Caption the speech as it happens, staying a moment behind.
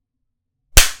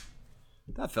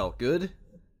That felt good.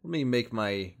 Let me make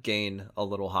my gain a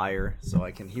little higher so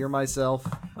I can hear myself.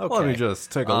 Okay. Let me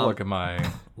just take a look at my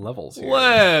levels here.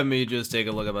 Let me just take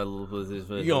a look at my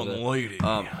little Young lady.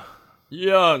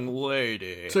 Young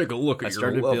lady. Take a look at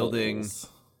your levels.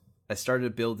 I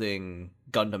started building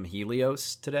Gundam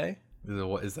Helios today.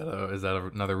 Is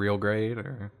that another real grade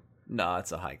or? No,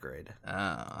 it's a high grade.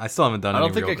 I still haven't done. I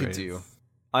don't think I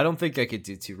could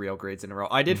do 2 real grades in a row.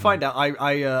 I did find out.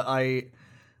 I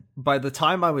by the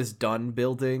time I was done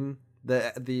building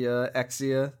the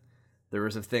Exia, there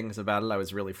was some things about it I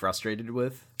was really frustrated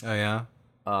with. Oh yeah.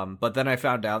 But then I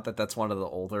found out that that's one of the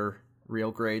older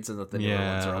real grades, and that the newer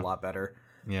ones are a lot better.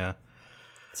 Yeah.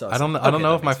 So I don't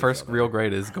know if my first real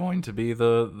grade is going to be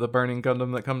the Burning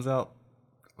Gundam that comes out.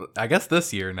 I guess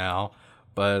this year now,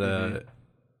 but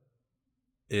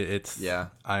it's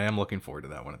I am looking forward to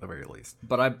that one at the very least.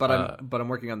 But I'm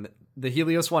working on the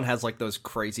Helios one. Has like those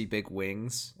crazy big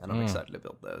wings, and I'm excited to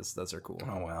build those. Those are cool.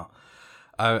 Oh wow.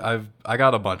 I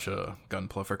got a bunch of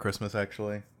Gunpla for Christmas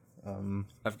actually.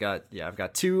 I've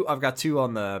got two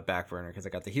on the back burner because I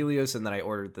got the Helios, and then I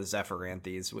ordered the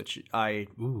Zephyranthes, which I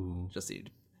just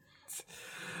need.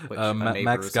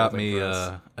 Max got me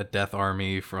a Death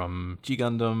Army from G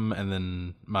Gundam, and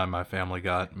then my family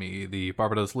got me the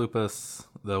Barbados Lupus,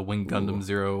 the Wing Gundam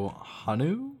Zero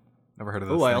Hanu. Never heard of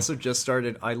this.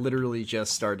 I literally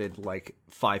just started like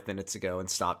 5 minutes ago and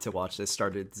stopped to watch this.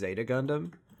 Started Zeta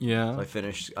Gundam. Yeah. So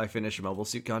I finished Mobile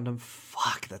Suit Gundam.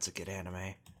 Fuck, that's a good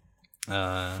anime.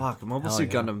 Mobile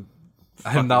Suit Gundam.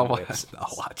 I have not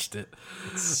watched it.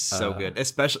 It's so good,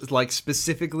 especially like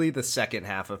specifically the second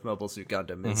half of Mobile Suit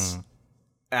Gundam is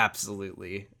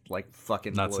absolutely like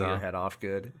fucking blow your head off.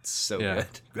 Good, it's so good.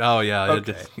 Oh yeah,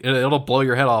 okay. It'll blow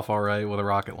your head off. All right, with a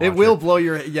rocket launcher. It will blow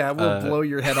your blow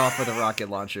your head off with a rocket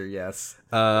launcher. Yes.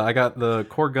 I got the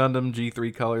Core Gundam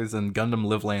G3 colors and Gundam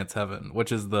Live Lance Heaven,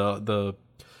 which is the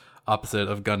opposite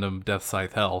of Gundam Death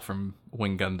Scythe Hell from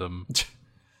Wing Gundam.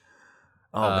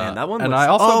 Oh man, that one. And I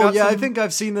also I think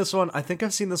I've seen this one. I think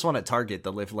I've seen this one at Target.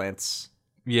 The Live Lance.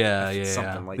 Yeah.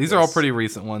 Something like these are all pretty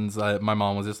recent ones. My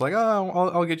mom was just like, "Oh,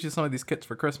 I'll get you some of these kits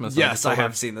for Christmas." Yes, I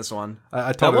have seen this one.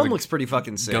 I told that her one looks pretty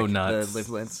fucking sick. Go nuts. The Live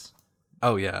Lance.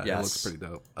 Oh yeah, it looks pretty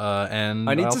dope. And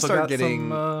I need also to start got getting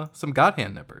some God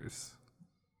Hand nippers.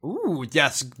 Ooh,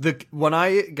 yes. When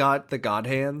I got the God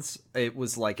Hands, it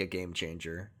was like a game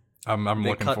changer. I'm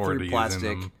looking forward to using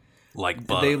them. Like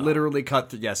butter. They literally cut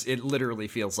through. Yes, it literally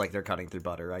feels like they're cutting through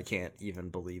butter. I can't even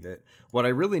believe it. What I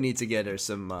really need to get are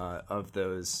some of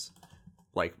those,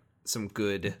 like some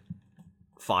good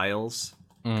files,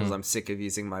 because I'm sick of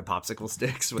using my popsicle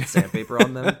sticks with sandpaper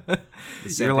on them. The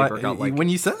sandpaper when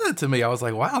you said that to me, I was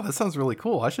like, "Wow, that sounds really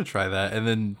cool. I should try that." And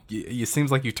then it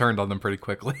seems like you turned on them pretty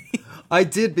quickly. I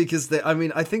did because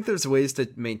I think there's ways to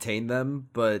maintain them,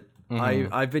 but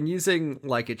I've been using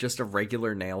like just a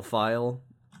regular nail file.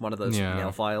 One of those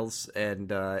nail files,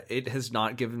 and it has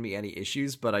not given me any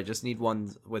issues, but I just need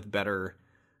one with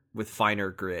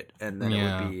finer grit, and then it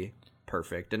would be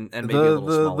perfect, and maybe a little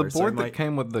smaller. The board that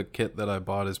came with the kit that I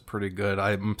bought is pretty good.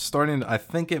 I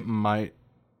think it might,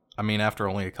 after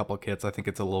only a couple of kits, I think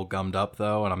it's a little gummed up,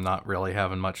 though, and I'm not really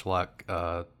having much luck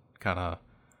kind of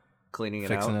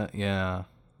fixing it. Yeah.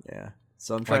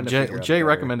 So I'm trying to figure out Jay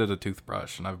recommended a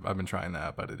toothbrush, and I've been trying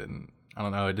that, but it didn't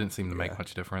seem to make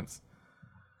much difference.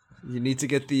 You need to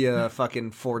get the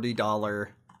fucking $40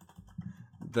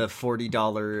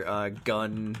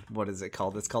 gun. What is it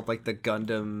called? It's called like the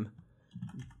Gundam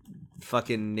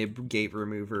fucking nib gate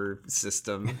remover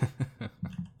system.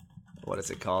 What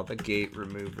is it called? The gate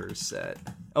remover set.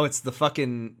 Oh, it's the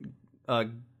fucking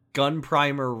gun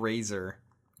primer razor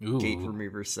gate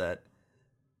remover set.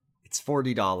 It's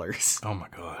 $40. Oh my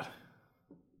god.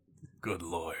 Good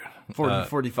lord.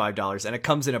 $45, and it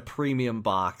comes in a premium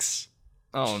box.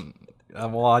 Oh,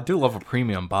 well, I do love a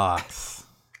premium box.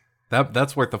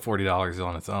 That's worth the $40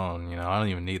 on its own. I don't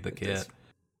even need the kit.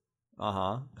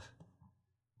 I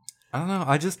don't know.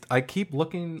 I keep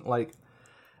looking like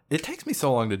it takes me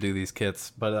so long to do these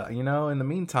kits, but in the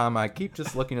meantime, I keep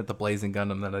just looking at the Blazing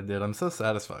Gundam that I did. I'm so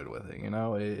satisfied with it.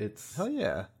 It's hell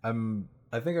yeah. I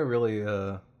think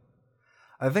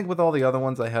with all the other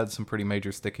ones, I had some pretty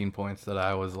major sticking points that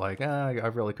I was like, I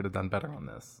really could have done better on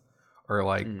this. Or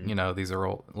like, these are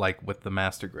old, like with the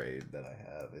master grade that I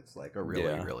have, it's like a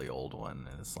really, really old one.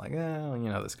 And it's like,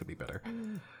 this could be better.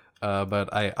 But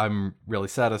I'm really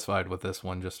satisfied with this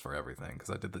one just for everything. Because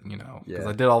I did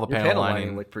I did all the panel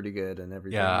lining. Looked pretty good and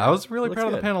everything. Yeah, I was really proud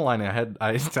of the panel lining.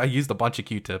 I used a bunch of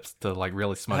Q-tips to like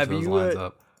really smudge those lines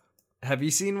up. Have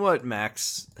you seen what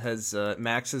Max has?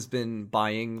 Max has been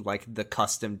buying like the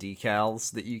custom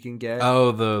decals that you can get.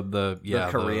 Oh, the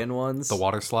Korean ones, the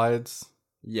water slides.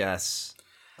 Yes,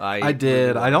 I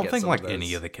did. really I don't get think some like of any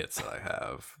those. of the kits that I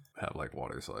have like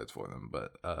water slides for them,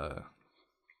 but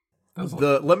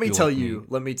Let me tell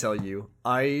neat. you,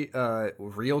 I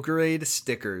real grade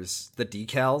stickers, the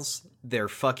decals, they're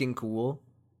fucking cool.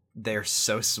 They're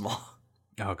so small.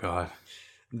 Oh god.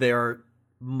 They are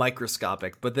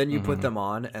microscopic, but then you Mm-hmm. put them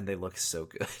on and they look so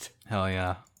good. Hell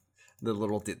yeah.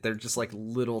 They're just like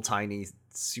little tiny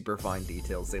super fine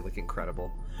details. They look incredible.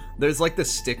 There's like the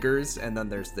stickers and then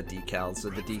there's the decals. So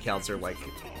the decals are like,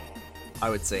 I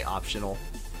would say, optional.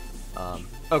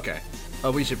 Okay.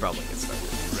 We should probably get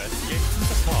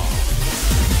started.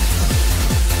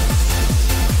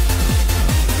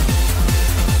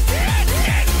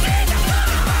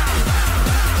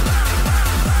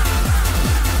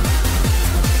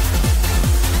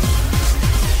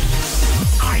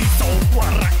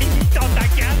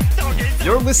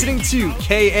 You're listening to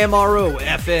KMRO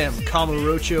FM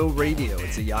Kamurocho Radio.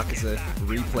 It's a Yakuza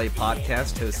replay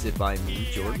podcast hosted by me,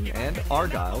 Jordan, and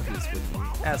Argyle, who's with me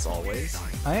as always.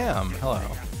 I am. Hello.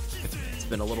 It's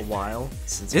been a little while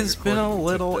since It's been a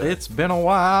while. It's been a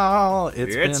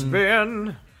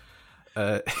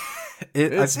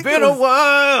a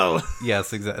while.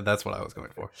 Yes, exactly. That's what I was going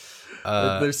for.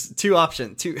 There's two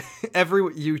options. You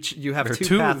have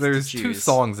two paths There's to two choose.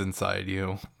 songs inside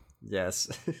you. Yes.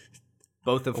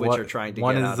 Both of which are trying to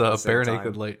one get is out at the same bare time.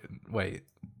 naked lady. Wait,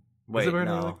 Wait, is it bare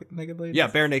no. naked ladies? Yeah,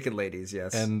 bare naked ladies.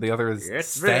 Yes, And the other is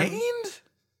It's been- stained.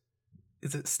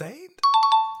 Is it stained?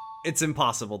 it's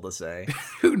impossible to say.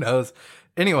 Who knows?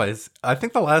 Anyways, I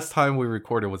think the last time we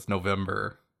recorded was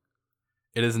November.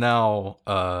 It is now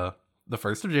the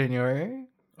 1st of January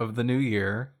of the new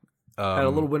year. Had a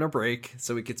little winter break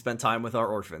so we could spend time with our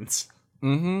orphans.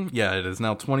 Yeah, it is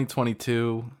now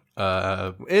 2022.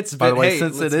 It's By been, the way, hey,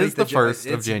 since let's it make is the jo- 1st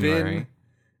of it's January.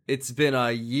 it's been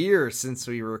a year since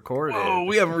we recorded. Oh,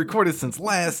 we haven't recorded since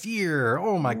last year.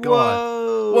 Oh my god.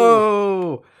 Whoa!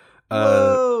 Whoa.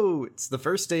 Whoa! It's the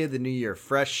first day of the new year. A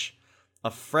fresh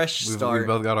We start.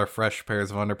 both got our fresh pairs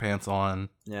of underpants on.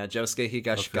 Yeah, Josuke feel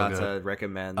Higashikata good.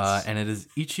 recommends. And it is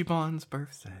Ichiban's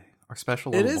birthday. Our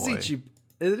special it little is boy.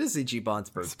 It is Ichiban's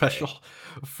birthday. Special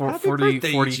for Happy 40,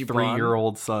 birthday,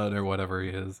 43-year-old son or whatever he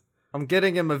is. I'm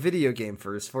getting him a video game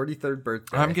for his 43rd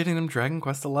birthday. I'm getting him Dragon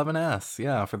Quest XI's.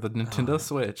 Yeah, for the Nintendo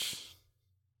Switch.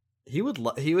 He would.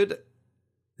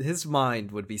 His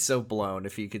mind would be so blown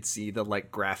if he could see the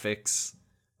like graphics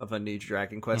of a new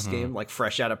Dragon Quest game, like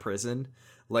fresh out of prison.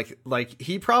 Like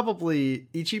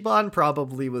Ichiban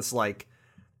probably was like,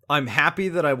 I'm happy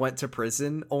that I went to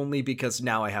prison only because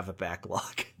now I have a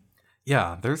backlog.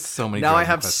 Yeah, there's so many. Now I Dragon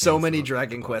have Quest so games many to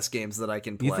Dragon play. Quest games that I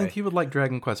can play. You think he would like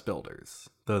Dragon Quest Builders,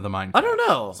 the Minecraft? I don't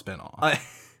know. Spinoff.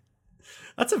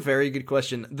 That's a very good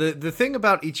question. The thing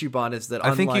about Ichiban is that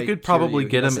I think you unlike could probably Kiryu,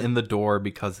 he get him doesn't- in the door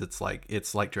because it's like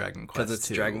Dragon Quest. it's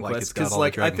 2. Dragon like Quest, it's got 'cause, all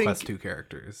like, the I Dragon think- Quest 2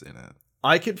 characters in it.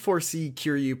 I could foresee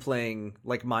Kiryu playing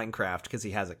like Minecraft because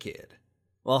he has a kid.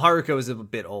 Well, Haruko was a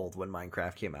bit old when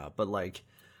Minecraft came out, but like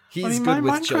he's good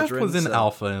with Minecraft children. was in so-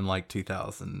 alpha in like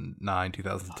 2009,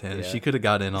 2010. Yeah. She could have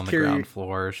got in on the Kiryu- ground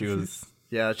floor. She was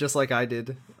Yeah, just like I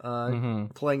did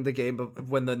playing the game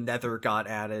when the Nether got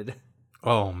added.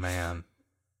 oh man.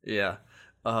 Yeah.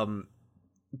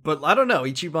 But I don't know,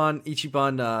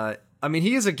 Ichiban I mean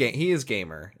he is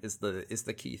gamer is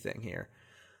the key thing here.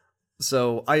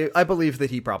 So I believe that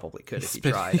he probably could if he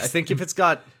tried. I think if it's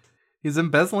got He's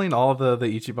embezzling all the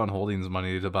Ichiban Holdings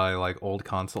money to buy like old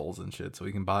consoles and shit so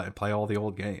he can play all the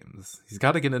old games. He's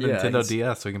got to get a Yeah, Nintendo he's-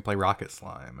 DS so he can play Rocket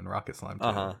Slime and Rocket Slime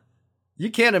 2.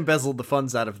 You can't embezzle the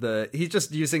funds out of he's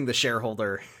just using the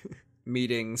shareholder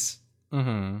meetings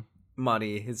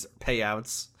money, his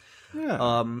payouts. Yeah.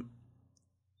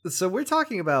 So we're not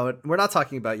talking about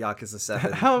Yakuza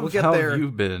 7. how we'll get how there. have you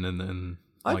been in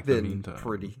I've like the been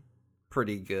meantime?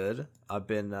 pretty good. I've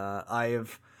been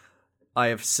I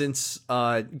have since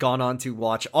gone on to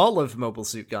watch all of Mobile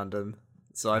Suit Gundam.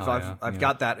 So I've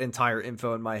got that entire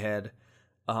info in my head.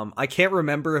 I can't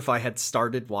remember if I had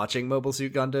started watching Mobile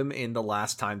Suit Gundam in the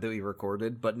last time that we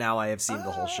recorded, but now I have seen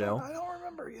the whole show. I don't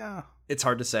remember. Yeah. It's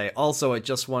hard to say. Also, I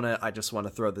just want to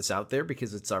throw this out there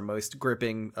because it's our most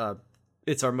gripping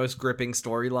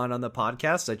storyline on the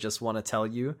podcast. I just want to tell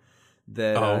you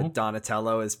that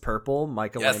Donatello is purple,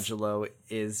 Michelangelo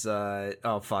is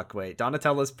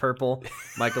Donatello is purple,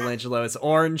 Michelangelo is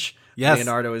orange, Yes.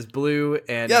 Leonardo is blue,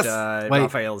 and Yes.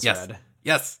 Raphael is yes. red.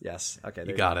 Yes. Yes. Okay,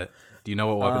 You got it. Do you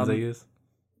know what weapons they use?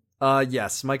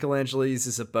 Yes, Michelangelo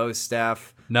uses a bow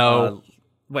staff. No.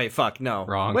 Wait, fuck, no.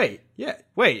 Wrong. Wait, yeah.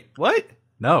 Wait, what?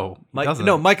 No, he doesn't.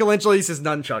 No, Michelangelo uses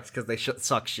nunchucks because they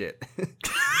suck shit.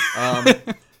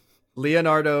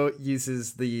 Leonardo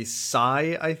uses the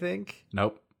sai, I think.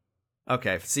 Nope.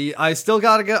 Okay, see, I still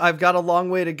gotta go. I've got a long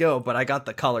way to go, but I got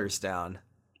the colors down.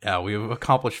 Yeah, we've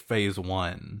accomplished phase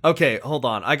 1. Okay, hold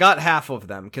on. I got half of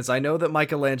them because I know that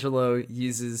Michelangelo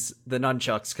uses the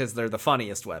nunchucks because they're the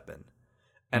funniest weapon,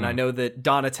 and I know that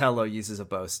Donatello uses a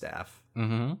bow staff.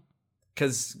 Mm-hmm.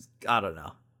 Because I don't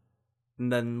know.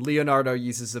 And then Leonardo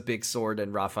uses a big sword,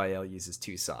 and Raphael uses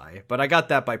 2 sai. But I got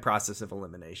that by process of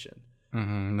elimination.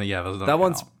 Mm-hmm. Yeah, those don't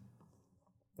count.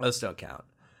 Those don't count.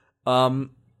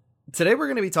 Today we're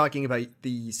going to be talking about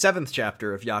the 7th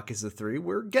chapter of Yakuza 3.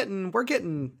 We're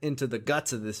getting into the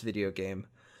guts of this video game.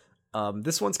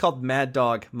 This one's called Mad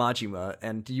Dog Majima,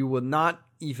 and you will not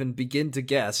even begin to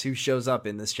guess who shows up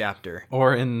in this chapter.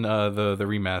 Or in the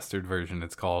remastered version,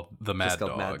 it's called the Mad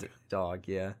Dog. Mad Dog,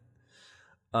 yeah.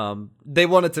 They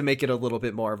wanted to make it a little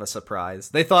bit more of a surprise.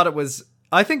 They thought it was.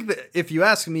 I think that if you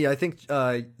ask me, I think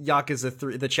Yakuza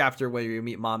 3, the chapter where you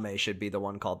meet Mame, should be the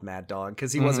one called Mad Dog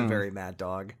because he wasn't very Mad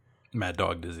Dog. Mad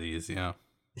Dog disease, yeah.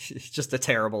 He's just a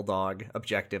terrible dog,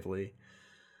 objectively.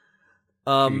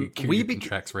 We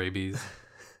contracts rabies.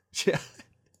 Yeah,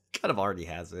 kind of already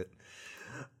has it.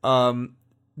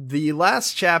 The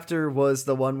last chapter was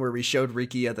the one where we showed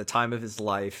Riki at the time of his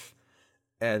life,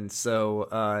 and so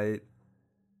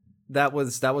that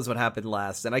was what happened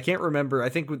last. And I can't remember. I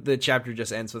think the chapter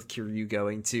just ends with Kiryu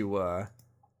going to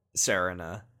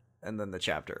Sarina, and then the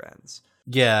chapter ends.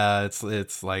 Yeah,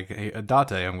 it's like, hey,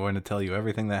 Date, I'm going to tell you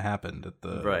everything that happened at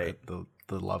the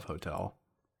Love Hotel.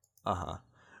 Uh-huh.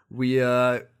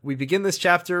 We begin this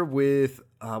chapter with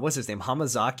what's his name?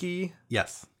 Hamazaki?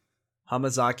 Yes.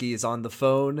 Hamazaki is on the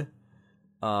phone.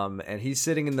 And he's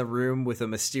sitting in the room with a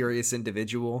mysterious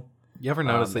individual. You ever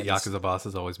notice that Yakuza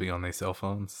bosses always be on their cell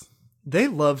phones? They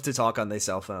love to talk on their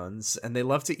cell phones, and they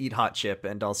love to eat hot chip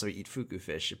and also eat fugu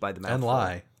fish by the mouthful. And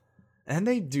lie. And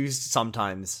they do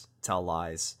sometimes tell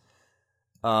lies.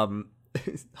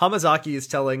 Hamazaki is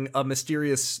telling a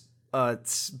mysterious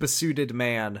besuited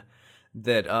man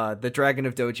that the Dragon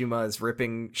of Dojima is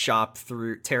ripping shop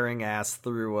through, tearing ass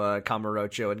through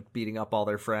Kamurocho and beating up all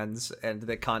their friends, and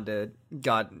that Kanda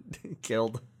got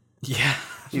killed. Yeah,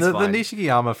 the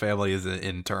Nishikiyama family is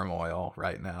in turmoil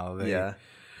right now.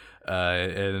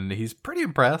 And he's pretty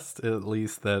impressed, at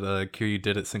least, that Kiryu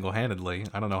did it single-handedly.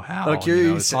 I don't know how.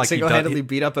 Kiryu single-handedly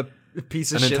beat up a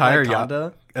piece of shit like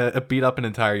Kanda? Beat up an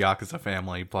entire Yakuza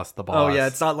family, plus the boss. Oh, yeah,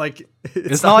 it's not like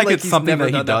it's not like it's something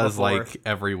that he does, like,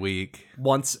 every week.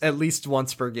 At least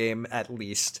once per game, at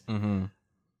least. Mm-hmm.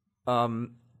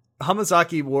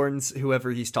 Hamazaki warns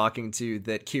whoever he's talking to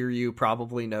that Kiryu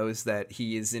probably knows that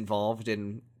he is involved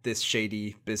in this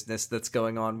shady business that's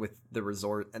going on with the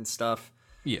resort and stuff.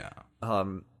 Yeah.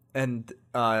 And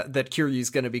that Kiryu's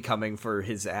going to be coming for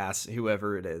his ass,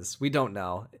 whoever it is. We don't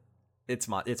know. It's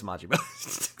Majima.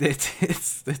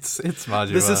 it's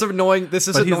Majima. This is annoying. This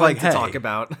is annoying to talk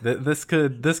about. This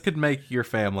could make your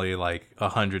family like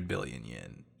 100 billion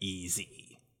yen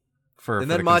easy.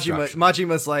 And then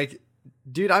Majima's like,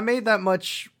 dude, I made that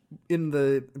much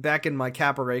back in my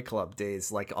cabaret club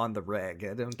days, like on the reg.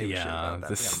 I don't give a shit about that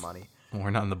kind of money. We're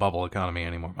not in the bubble economy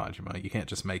anymore, Majima. You can't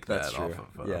just make that off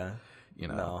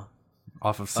of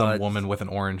off of some woman with an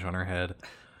orange on her head.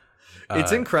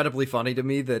 It's incredibly funny to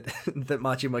me that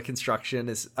Majima Construction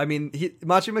is. I mean,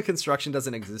 Majima Construction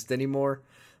doesn't exist anymore,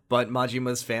 but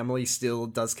Majima's family still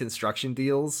does construction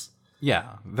deals.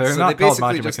 Yeah, they're not called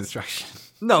Majima Construction.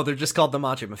 No, they're just called the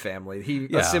Majima family. He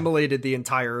assimilated the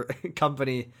entire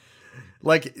company.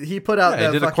 Like, he put out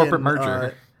he did a corporate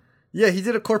merger. He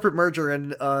did a corporate merger,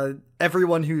 and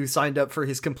everyone who signed up for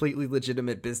his completely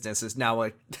legitimate business is now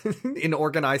in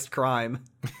organized crime.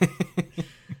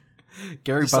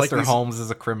 Gary Buster Holmes is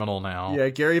a criminal now. Yeah,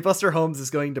 Gary Buster Holmes is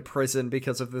going to prison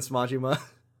because of this Majima.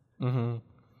 Mm-hmm.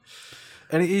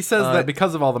 And he says that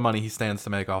because of all the money he stands to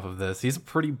make off of this, he's a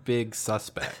pretty big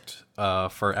suspect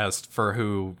for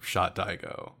who shot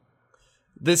Daigo.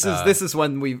 This is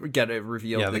when we get it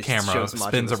revealed. Yeah, the camera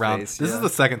spins around. This is the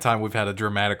second time we've had a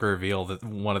dramatic reveal that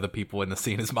one of the people in the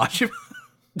scene is Majima.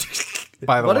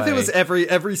 By the way, what if it was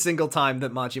every single time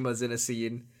that Majima's in a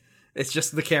scene? It's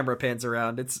just the camera pans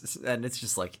around. It's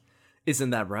just like,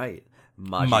 isn't that right,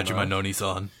 Majima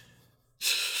Noni-san?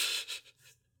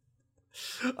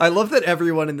 I love that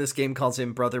everyone in this game calls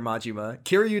him Brother Majima.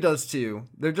 Kiryu does too.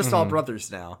 They're just all brothers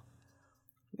now.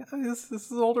 Yeah, this is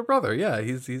his older brother. Yeah,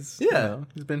 he's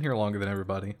been here longer than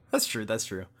everybody. That's true.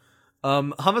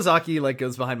 Hamazaki like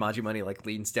goes behind Majima and he like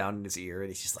leans down in his ear and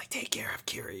he's just like, "Take care of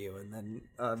Kiryu." And then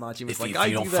Majima's like, "I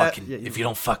do that." If you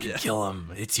don't fucking kill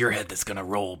him, it's your head that's gonna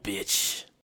roll, bitch.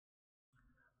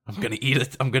 I'm gonna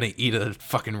eat a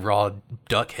fucking raw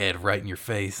duck head right in your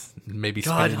face. Maybe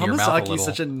spit it in your mouth a little. Hamazaki's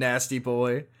such a nasty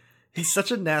boy. He's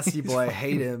such a nasty boy. I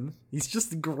hate him. He's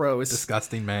just gross.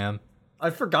 Disgusting man. I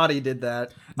forgot he did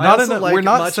that. We're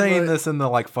not saying this in the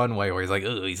like fun way where he's like,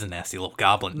 "Oh, he's a nasty little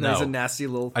goblin." No, he's a nasty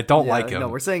little. I don't like him. No,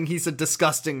 we're saying he's a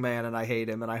disgusting man, and I hate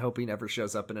him, and I hope he never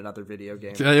shows up in another video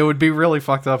game. It would be really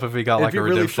fucked up if he got like a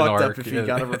redemption arc if he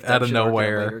got a redemption out of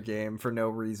nowhere arc in a later game for no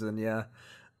reason. Yeah.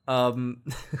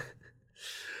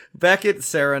 Back at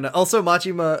Serena. Also,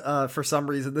 Majima, for some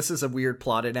reason, this is a weird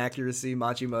plot inaccuracy.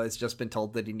 Majima has just been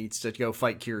told that he needs to go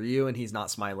fight Kiryu, and he's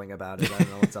not smiling about it. I don't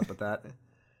know what's up with that.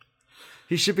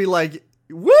 He should be like,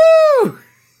 "Woo!"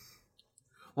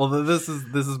 Well, this is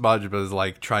Majima's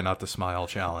like try not to smile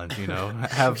challenge. You know,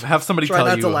 have somebody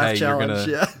tell you, "Hey,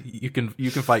 you can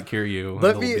fight Kiryu."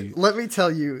 Let me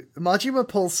tell you, Majima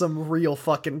pulls some real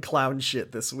fucking clown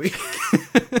shit this week.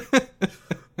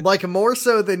 Like more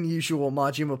so than usual,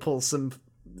 Majima pulls some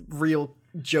real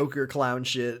Joker clown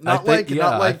shit.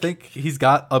 I think he's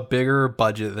got a bigger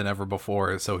budget than ever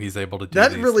before, so he's able to do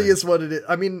that. Really things. Is what it is.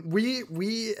 I mean,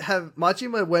 we have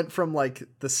Majima went from like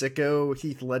the sicko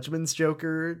Heath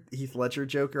Ledger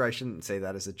Joker. I shouldn't say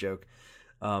that as a joke,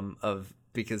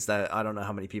 because that I don't know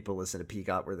how many people listen to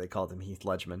Peacock where they called him Heath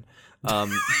Ledgman,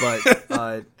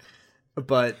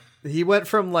 but he went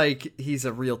from like he's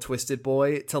a real twisted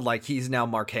boy to like he's now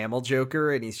Mark Hamill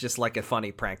Joker, and he's just like a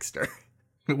funny prankster.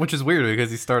 Which is weird because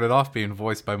he started off being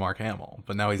voiced by Mark Hamill,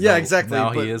 but now exactly.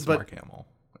 Now he is Mark Hamill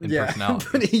in personality.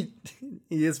 But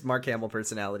he is Mark Hamill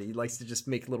personality. He likes to just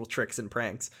make little tricks and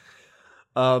pranks.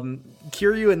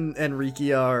 Kiryu and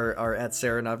Rikia are at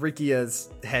Serena. Rikia's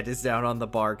head is down on the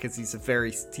bar because he's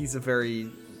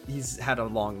had a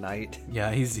long night.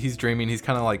 Yeah, he's dreaming. He's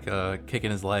kind of like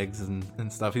kicking his legs and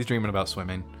stuff. He's dreaming about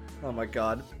swimming. Oh my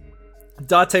god.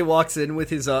 Date walks in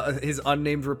with his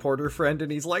unnamed reporter friend,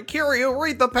 and he's like, "Kiryu,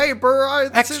 read the paper.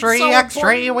 Extra, we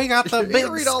got the big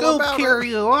scoop,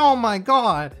 Kiryu. Oh my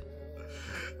god!"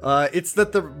 It's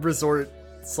that the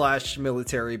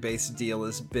resort/military base deal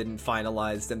has been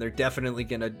finalized, and they're definitely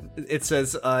gonna. It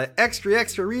says,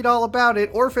 "Extra, read all about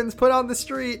it. Orphans put on the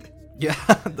street." Yeah,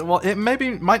 well, it might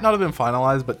not have been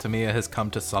finalized, but Tamiya has come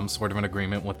to some sort of an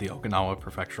agreement with the Okinawa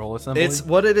Prefectural Assembly. It's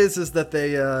what it is that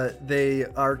they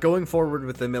are going forward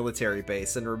with the military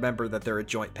base, and remember that they're a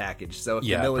joint package. So if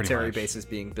the military base is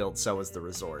being built, so is the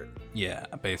resort. Yeah,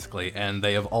 basically, and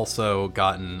they have also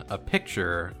gotten a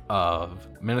picture of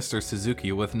Minister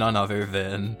Suzuki with none other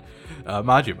than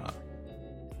Majima.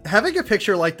 Having a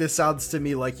picture like this sounds to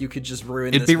me like you could just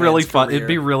ruin. It'd be really fun. It'd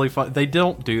be really fun. They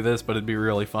don't do this, but it'd be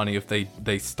really funny if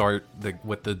they start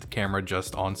with the camera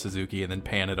just on Suzuki and then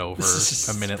pan it over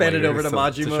a minute later. Pan it over to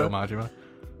Majima. To show Majima.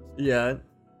 Yeah,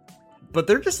 but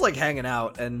they're just like hanging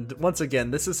out, and once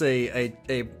again, this is a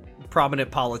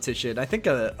prominent politician. I think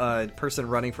a person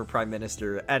running for prime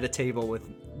minister at a table with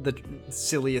the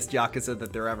silliest yakuza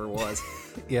that there ever was.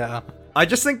 Yeah, I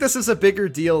just think this is a bigger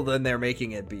deal than they're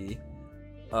making it be.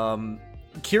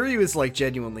 Kiryu is like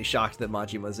genuinely shocked that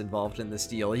Majima's involved in this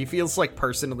deal. He feels like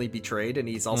personally betrayed, and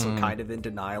he's also kind of in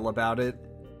denial about it.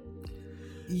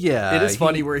 Yeah, it is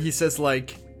funny where he says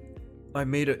like,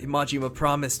 Majima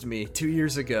promised me 2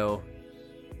 years ago.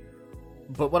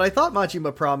 But what I thought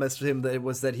Majima promised him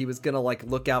was that he was gonna like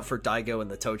look out for Daigo and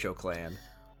the Tojo clan.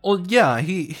 Well, yeah,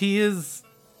 he is.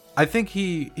 I think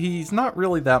he's not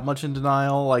really that much in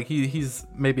denial. Like he's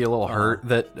maybe a little hurt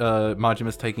that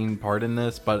Majima's taking part in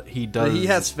this, but he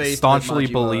has faith staunchly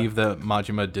believe that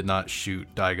Majima did not shoot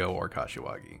Daigo or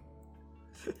Kashiwagi.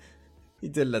 He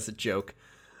did it as a joke.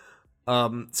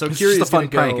 So it's Kiryu's just a fun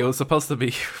prank. It was supposed to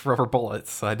be rubber bullets.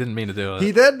 So I didn't mean to do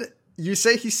it. You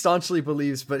say he staunchly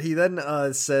believes, but he then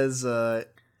says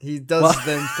he does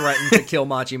then threaten to kill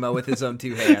Majima with his own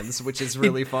two hands, which is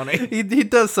really funny. He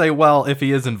does say, well, if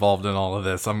he is involved in all of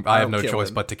this, I have no choice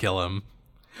but to kill him.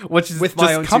 Which is with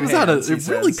my own comes two hands, out of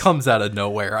really comes out of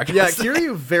nowhere. I guess. Yeah,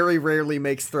 Kiryu very rarely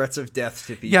makes threats of death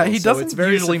to people. Yeah, he doesn't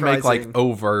usually surprising. make like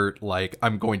overt like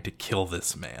I'm going to kill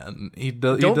this man.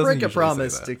 Don't break a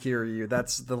promise to Kiryu.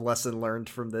 That's the lesson learned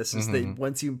from this. Is that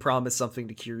once you promise something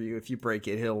to Kiryu, if you break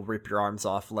it, he'll rip your arms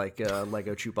off like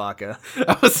Lego Chewbacca.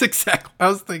 I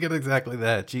was thinking exactly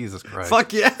that. Jesus Christ!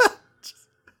 Fuck yeah.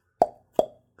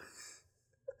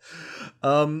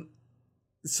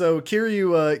 So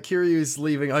Kiryu's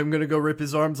leaving. I'm gonna go rip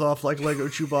his arms off like Lego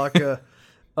Chewbacca.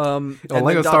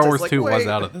 Lego Star Wars 2 was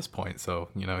out at this point, so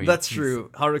you know. That's true.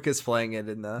 Haruka's playing it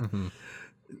in the.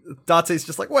 Date's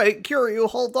just like, wait, Kiryu,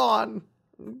 hold on.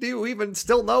 Do you even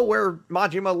still know where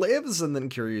Majima lives? And then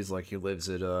Kiryu's like, he lives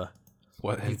at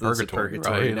What, in he lives at Purgatory,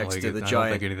 Purgatory right? next Like, to the I don't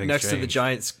giant think anything's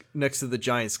next to the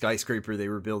giant skyscraper they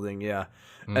were building. Yeah,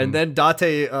 Mm. and then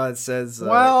Date says,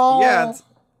 Well- yeah,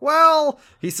 well,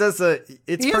 he says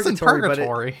it's He is in Purgatory,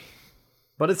 Purgatory.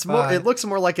 but it's more. It looks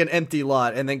more like an empty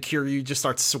lot. And then Kiryu just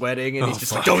starts sweating, and Oh, he's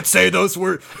just fuck. like, "Don't say those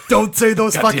words! Don't say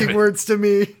those God damn fucking it. words to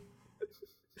me!"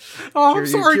 Oh, I'm Kiryu-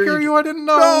 sorry, Kiryu- Kiryu, I didn't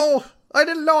know. No, I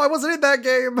didn't know. I wasn't in that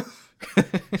game.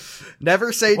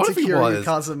 Never say What to if he Kiryu was?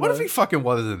 Kazuma. What if he fucking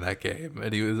was in that game?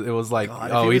 And he was. It was like, God,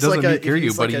 if oh, he he was doesn't like meet if Kiryu,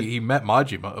 he's but like he met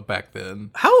Majima back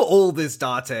then. How old is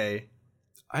Date?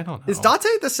 I don't know. Is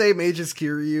Date the same age as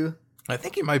Kiryu? I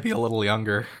think he might be a little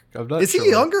younger. I'm not Is sure. he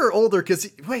younger or older? Because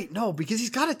because he's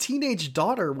got a teenage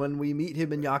daughter when we meet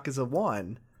him in Yakuza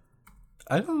 1.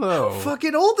 I don't know. How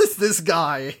fucking old is this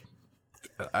guy?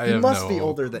 I He have must no be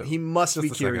older than he must Just be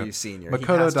a second. Kiryu Senior. He has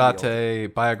Makoto to be older.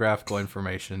 Date, biographical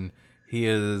information. He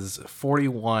is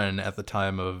 41 at the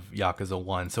time of Yakuza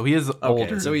 1. So he is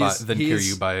older so than he's-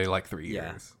 Kiryu by like 3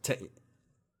 Yeah. years.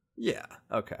 Yeah.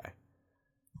 Okay.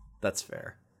 That's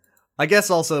fair. I guess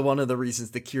also one of the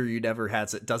reasons that Kiryu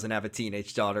doesn't have a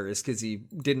teenage daughter is because he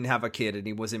didn't have a kid and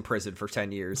he was in prison for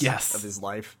 10 years Yes. of his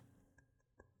life.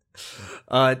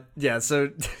 Yeah, so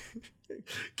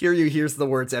Kiryu hears the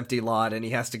words empty lot and he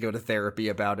has to go to therapy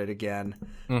about it again.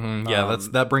 Yeah,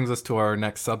 that brings us to our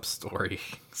next sub-story.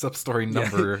 Sub-story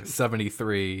number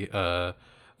 73. The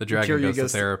dragon Kiryu goes to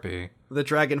goes to- therapy. The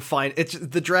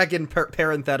dragon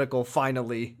parenthetical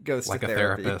finally goes Like to a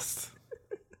therapy. therapist.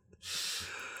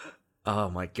 Oh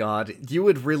my god. You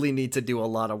would really need to do a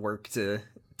lot of work to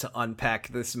unpack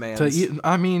this man.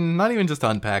 I mean, not even just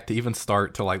unpack, to even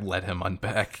start to like let him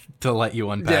unpack, to let you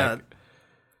unpack. Yeah.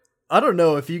 I don't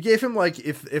know if you gave him like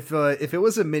if it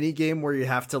was a mini game where you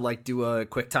have to like do a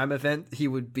quick time event, he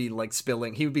would be like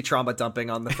he would be trauma dumping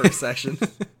on the first session.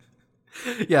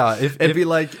 Yeah, if Be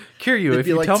like Kiryu, it'd if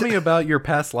be you like tell me about your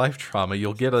past life trauma,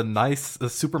 you'll get a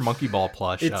Super Monkey Ball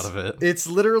plush out of it. It's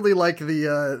literally like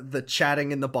the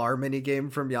chatting in the bar mini game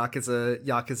from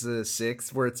Yakuza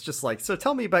 6, where it's just like, so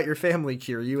tell me about your family,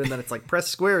 Kiryu, and then it's like press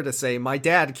square to say my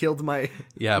dad killed my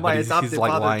Yeah, my but adopted he's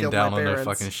like father lying killed down my on a parents.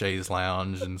 fucking chaise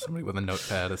lounge, and somebody with a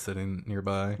notepad is sitting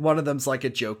nearby. One of them's like a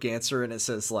joke answer, and it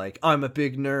says like I'm a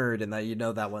big nerd, and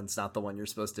that one's not the one you're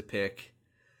supposed to pick.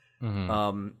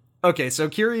 Mm-hmm. Okay, so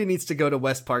Kiryu needs to go to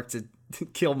West Park to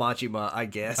kill Majima, I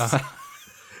guess.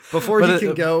 Before he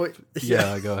can go,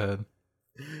 Yeah, go ahead.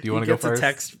 Do you want to he go gets a first?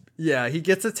 text. Yeah, he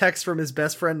gets a text from his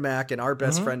best friend Mac and our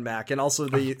best friend Mac, and also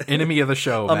the Enemy of the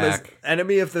show, his Mac.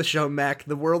 enemy of the show, Mac,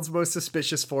 the world's most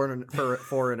suspicious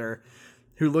foreigner,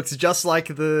 who looks just like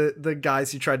the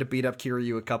guys who tried to beat up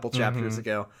Kiryu a couple chapters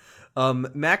ago.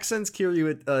 Mac sends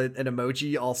Kiryu an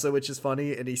emoji also, which is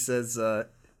funny, and he says,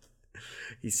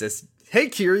 "Hey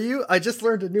Kiryu, I just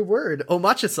learned a new word,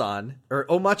 omacha-san, or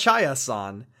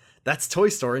omachaya-san. That's toy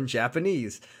store in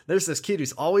Japanese. There's this kid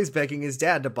who's always begging his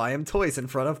dad to buy him toys in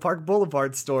front of Park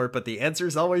Boulevard store, but the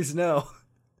answer's always no."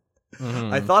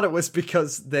 I thought it was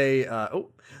because they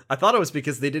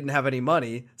didn't have any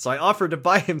money, so I offered to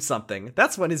buy him something.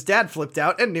 That's when his dad flipped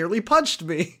out and nearly punched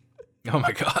me. Oh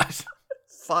my god.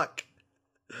 Fuck.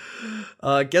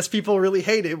 Guess people really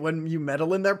hate it when you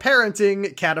meddle in their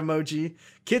parenting, cat emoji.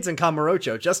 Kids and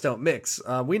Kamurocho just don't mix.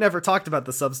 We never talked about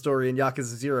the sub-story in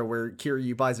Yakuza 0 where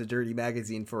Kiryu buys a dirty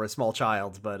magazine for a small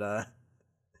child, but I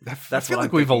that's feel what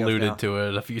like I'm we've thinking of alluded now. to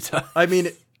it a few times. I mean,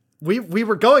 we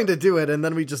were going to do it, and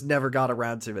then we just never got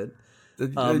around to it.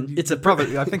 It's a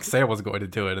probably. I think Sarah was going to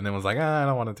do it, and then was like, I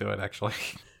don't want to do it. Actually,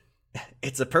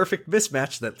 It's a perfect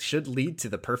mismatch that should lead to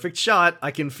the perfect shot. I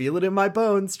can feel it in my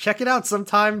bones. Check it out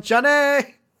sometime,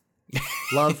 Johnny.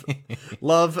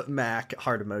 Love, Mac.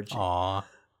 Heart emoji. aw,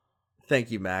 Thank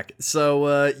you, Mac.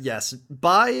 So, yes,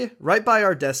 right by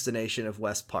our destination of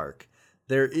West Park,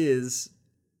 there is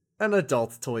an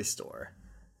adult toy store.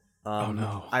 oh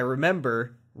no, I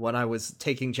remember when I was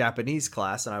taking Japanese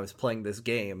class and I was playing this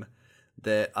game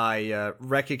that I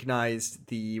recognized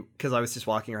because I was just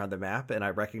walking around the map and I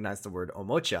recognized the word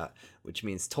omocha, which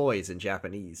means toys in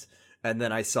Japanese. And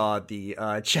then I saw the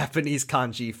Japanese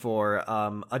kanji for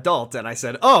adult, and I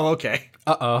said, "Oh, okay."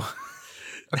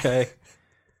 okay.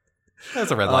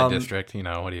 That's a red light district,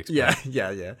 what do you expect?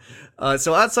 Yeah.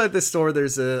 So outside the store,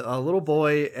 there's a little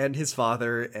boy and his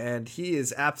father, and he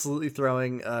is absolutely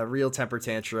throwing a real temper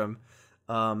tantrum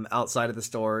outside of the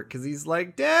store because he's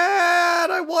like, "Dad,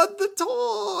 I want the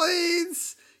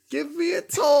toys. Give me a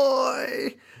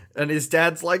toy." And his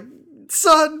dad's like,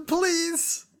 "Son,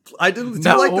 please I do like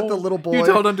that the little boy. You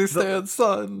don't understand,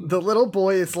 son. The little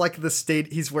boy is like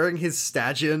he's wearing his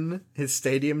stadium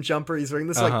jumper. He's wearing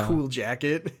this like cool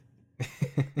jacket.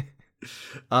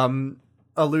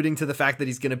 Alluding to the fact that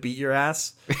he's gonna beat your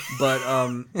ass. But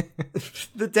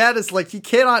the dad is like, he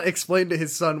cannot explain to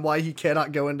his son why he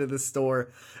cannot go into the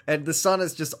store. And the son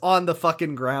is just on the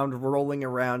fucking ground, rolling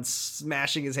around,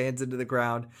 smashing his hands into the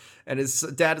ground. And his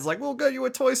dad is like, we'll get you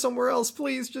a toy somewhere else,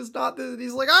 please, just not this.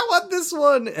 He's like, I want this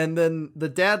one. And then the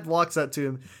dad walks up to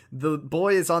him. The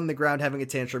boy is on the ground having a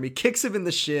tantrum. He kicks him in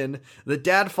the shin. The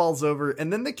dad falls over.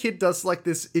 And then the kid does like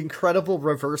this incredible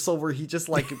reversal where he just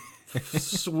like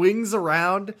swings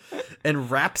around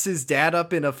and wraps his dad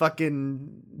up in a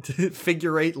fucking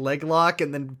figure 8 leg lock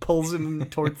and then pulls him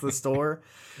towards the store.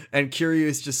 And Kiryu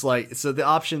is just like, so the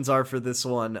options are for this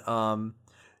one.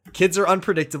 Kids are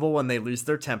unpredictable when they lose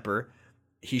their temper.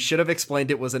 He should have explained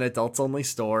it was an adults only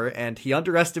store, and he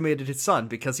underestimated his son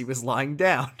because he was lying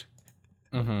down.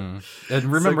 Mm-hmm. And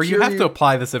remember, you have to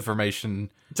apply this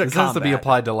information. This has to be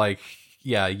applied to like,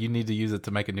 yeah, you need to use it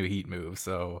to make a new heat move.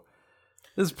 So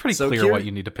this is pretty clear what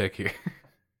you need to pick here.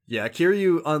 Yeah,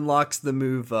 Kiryu unlocks the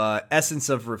move Essence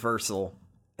of Reversal.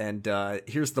 And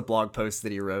here's the blog post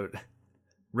that he wrote.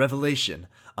 Revelation.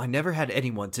 I never had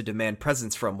anyone to demand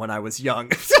presents from when I was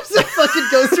young. He fucking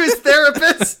goes to his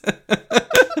therapist.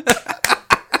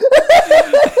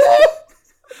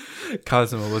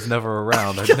 Cosmo was never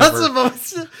around. He Cosmo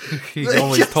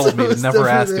always told me to never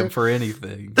ask him for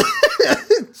anything.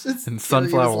 And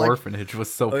Sunflower Orphanage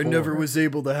was so I never was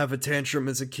able to have a tantrum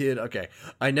as a kid. Okay.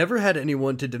 I never had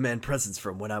anyone to demand presents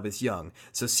from when I was young,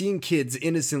 so seeing kids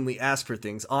innocently ask for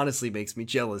things honestly makes me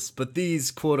jealous, but these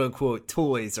quote-unquote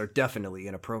toys are definitely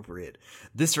inappropriate.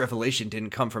 This revelation didn't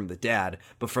come from the dad,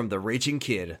 but from the raging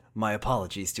kid. My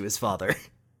apologies to his father.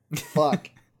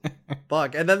 Fuck.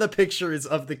 Fuck. And then the picture is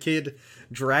of the kid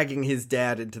dragging his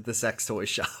dad into the sex toy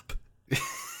shop.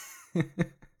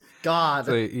 God.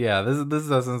 So, yeah, this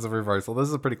is Essence of Reversal. This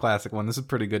is a pretty classic one. This is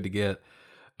pretty good to get.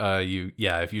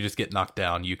 If you just get knocked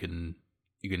down, you can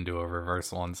do a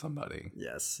reversal on somebody.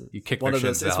 Yes. You kick their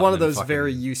shins out. It's one of those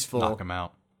very useful, knock them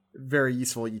out. Very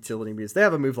useful utility moves. They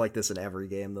have a move like this in every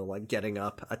game. They're like getting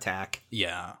up, attack.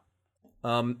 Yeah.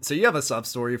 So you have a sub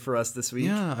story for us this week.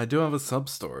 Yeah, I do have a sub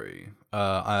story.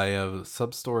 I have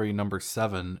sub story number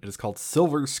 7. It is called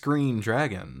Silver Screen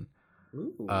Dragon.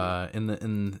 Ooh.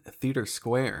 In Theater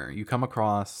Square, you come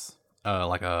across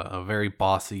like a very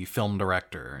bossy film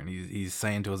director, and he's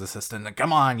saying to his assistant,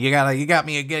 "Come on,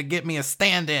 get me a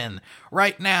stand-in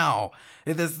right now.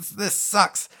 This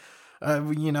sucks.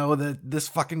 This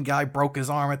fucking guy broke his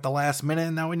arm at the last minute,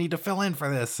 and now we need to fill in for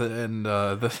this." And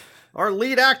our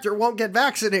lead actor won't get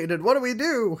vaccinated. What do we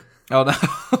do? Oh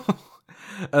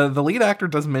no! The lead actor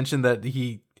does mention that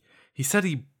he said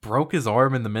he broke his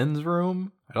arm in the men's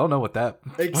room. I don't know what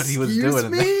he was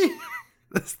doing. Me?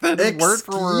 That is word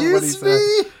for word what he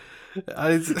said.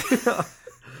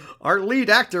 Our lead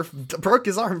actor broke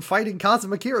his arm fighting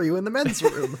Kazuma Kiryu in the men's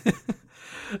room.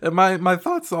 My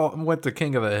thoughts all went to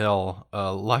King of the Hill,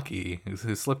 Lucky,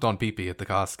 who slipped on pee-pee at the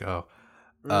Costco.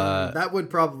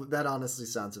 That honestly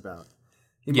sounds about.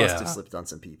 He must have slipped on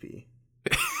some pee-pee.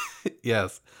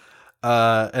 Yes.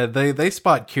 And they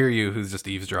spot Kiryu, who's just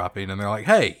eavesdropping, and they're like,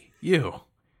 "Hey,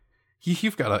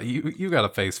 you've got a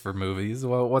face for movies.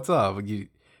 Well, what's up?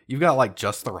 You've got like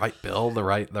just the right build, the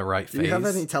right face. Do you have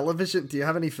any television? Do you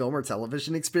have any film or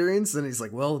television experience?" And he's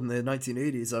like, "Well, in the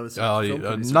 1980s, I was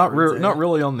not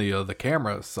really on the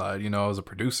camera side. I was a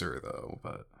producer though,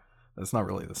 but that's not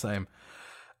really the same."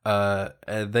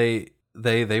 And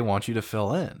they want you to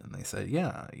fill in, and they say,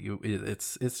 "Yeah,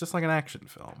 it's just like an action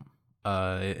film.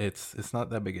 It's not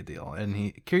that big a deal."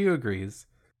 And Kiryu agrees.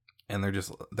 And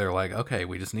they're like, "Okay,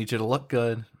 we just need you to look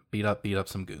good, beat up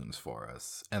some goons for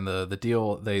us." And the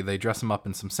deal, they dress him up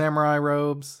in some samurai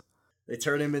robes. They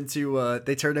turn him into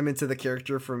the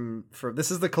character from this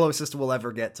is the closest we'll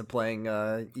ever get to playing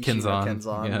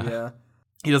Kenzan. Yeah.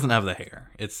 He doesn't have the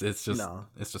hair. It's just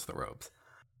the robes.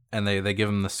 And they give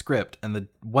him the script, and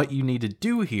what you need to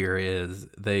do here is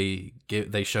they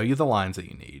show you the lines that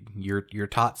you need. You're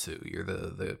Tatsu. You're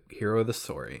the hero of the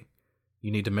story. You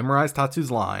need to memorize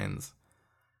Tatsu's lines,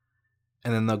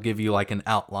 and then they'll give you like an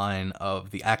outline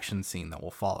of the action scene that will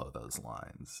follow those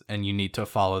lines, and you need to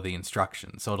follow the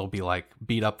instructions. So it'll be like,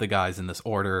 beat up the guys in this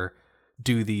order,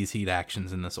 do these heat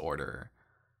actions in this order,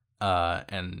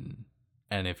 and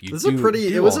if you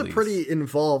it was a pretty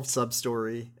involved sub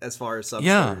story as far as sub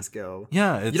stories go.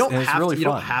 Yeah, you don't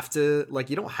have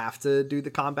to do the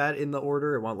combat in the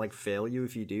order. It won't like fail you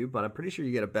if you do, but I'm pretty sure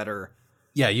you get a better.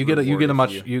 Yeah, you get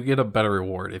a better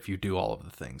reward if you do all of the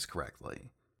things correctly.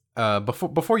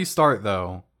 Before you start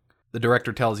though, the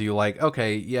director tells you like,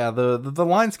 okay, yeah, the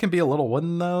lines can be a little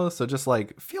wooden though, so just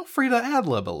like feel free to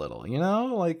ad-lib a little, you know,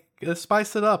 like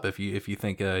spice it up if you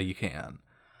think you can.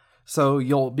 So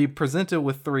you'll be presented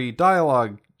with 3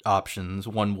 dialogue options.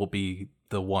 One will be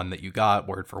the one that you got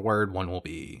word for word, one will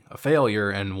be a failure,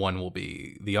 and one will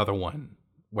be the other one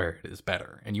where it is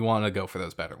better. And you want to go for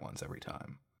those better ones every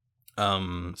time.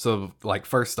 So like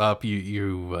first up,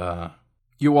 you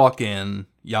walk in,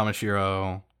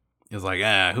 Yamashiro is like,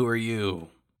 who are you?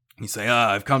 You say,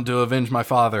 I've come to avenge my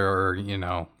father, or, you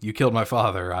know, you killed my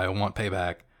father, I want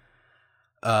payback.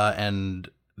 And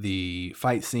the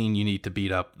fight scene, you need to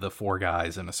beat up the 4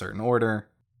 guys in a certain order.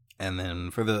 And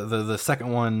then for the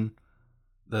second one,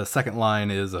 the second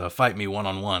line is, fight me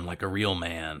one-on-one like a real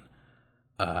man.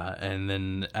 And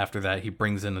then after that, he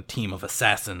brings in a team of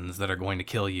assassins that are going to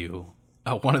kill you.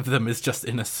 One of them is just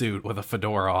in a suit with a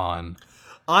fedora on.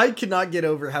 I cannot get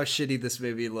over how shitty this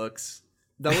movie looks.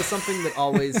 That was something that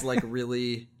always like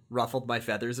really ruffled my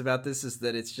feathers about this, is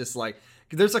that it's just like,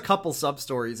 there's a couple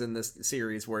sub-stories in this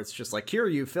series where it's just like, here,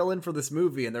 you fill in for this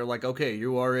movie, and they're like, okay,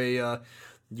 you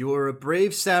are a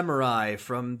brave samurai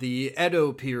from the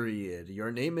Edo period.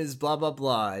 Your name is blah blah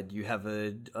blah. You have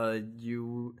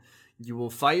you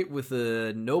will fight with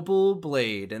a noble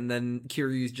blade, and then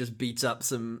Kiryu just beats up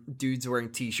some dudes wearing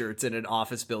t-shirts in an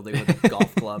office building with a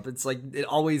golf club. It's like, it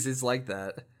always is like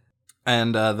that.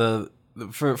 And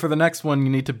for the next one,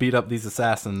 you need to beat up these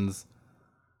assassins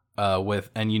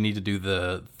and you need to do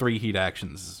the 3 heat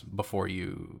actions before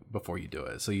you do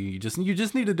it. So you just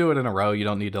need to do it in a row. You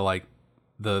don't need to like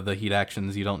the heat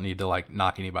actions. You don't need to like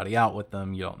knock anybody out with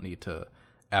them. You don't need to,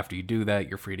 after you do that,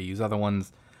 you're free to use other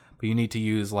ones. But you need to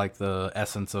use like the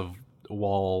essence of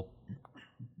wall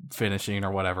finishing or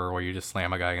whatever, where you just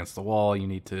slam a guy against the wall. You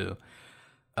need to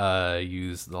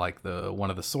use like the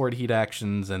one of the sword heat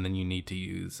actions, and then you need to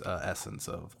use essence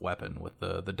of weapon with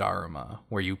the Daruma,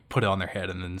 where you put it on their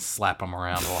head and then slap them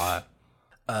around a lot.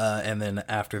 And then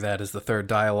after that is the 3rd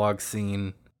dialogue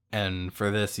scene, and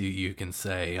for this you can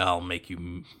say, I'll make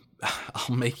you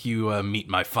meet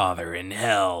my father in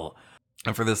hell.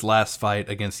 And for this last fight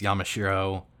against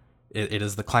Yamashiro, it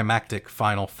is the climactic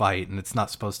final fight, and it's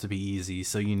not supposed to be easy,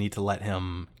 so you need to let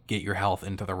him get your health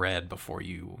into the red before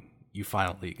you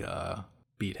finally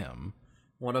beat him.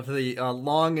 One of the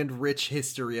long and rich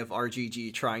history of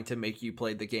RGG trying to make you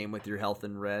play the game with your health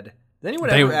in red. They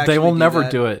will never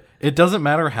do it. It doesn't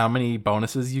matter how many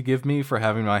bonuses you give me for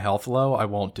having my health low. I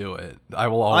won't do it. I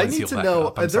will always heal back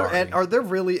up. Are there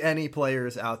really any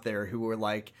players out there who are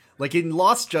like in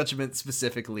Lost Judgment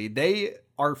specifically, they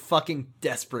are fucking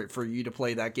desperate for you to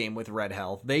play that game with red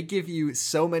health. They give you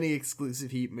so many exclusive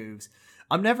heat moves.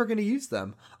 I'm never going to use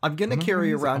them. I'm going to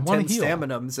carry around 10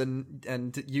 staminums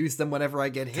and use them whenever I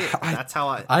get hit. That's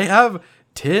how I have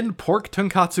 10 pork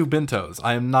tonkatsu bentos.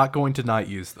 I am not going to not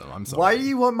use them. I'm sorry. Why do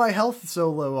you want my health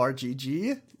so low,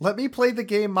 RGG? Let me play the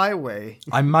game my way.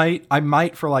 I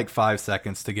might for like 5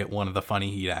 seconds to get one of the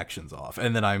funny heat actions off,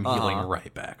 and then I'm healing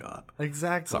right back up.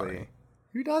 Exactly. Sorry.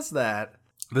 Who does that?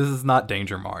 This is not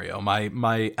Danger Mario.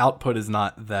 My output is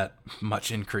not that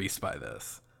much increased by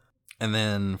this. And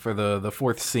then for the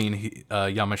 4th scene,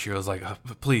 Yamashiro's like,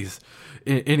 please,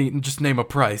 just name a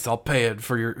price. I'll pay it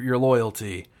for your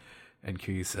loyalty. And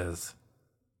Kiryu says,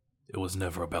 it was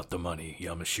never about the money,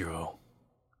 Yamashiro.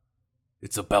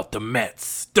 It's about the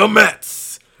Mets. The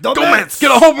Mets! Go Mets!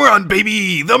 Get a home run,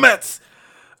 baby! The Mets!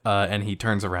 And he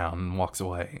turns around and walks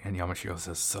away. And Yamashiro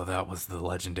says, so that was the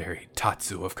legendary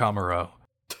Tatsu of Kamuro.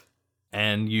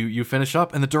 And you finish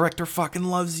up, and the director fucking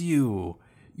loves you.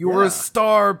 You were a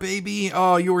star, baby.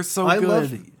 Oh, you were so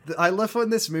good. I love when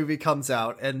this movie comes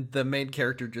out and the main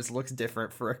character just looks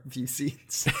different for a few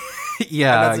scenes.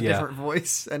 Yeah, and has a different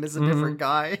voice and is a different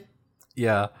guy.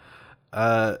 Yeah.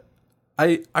 I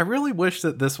really wish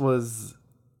that this was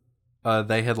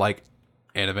they had like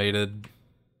animated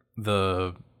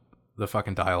the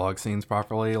fucking dialogue scenes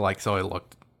properly, like so it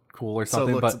looked cool or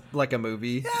something. So it looks but like a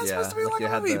movie. Yeah, it's supposed to be like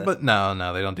a movie. But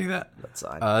no, they don't do that. That's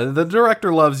fine. The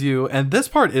director loves you, and this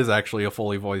part is actually a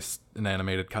fully voiced and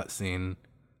animated cutscene.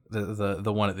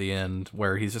 The one at the end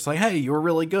where he's just like, "Hey, you were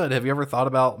really good. Have you ever thought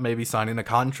about maybe signing a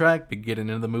contract, getting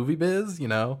into the movie biz?" You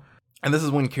know. And this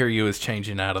is when Kiryu is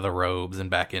changing out of the robes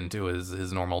and back into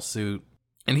his normal suit,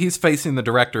 and he's facing the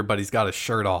director, but he's got his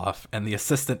shirt off, and the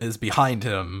assistant is behind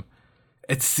him.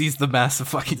 It sees the massive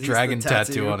fucking dragon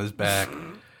tattoo on his back.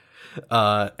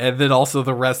 And then also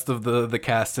the rest of the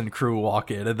cast and crew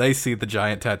walk in, and they see the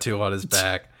giant tattoo on his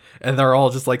back, and they're all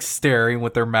just like staring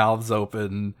with their mouths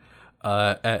open.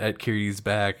 at Kiryu's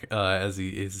back as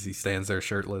he stands there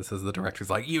shirtless, as the director's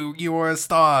like, "You are a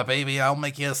star, baby. I'll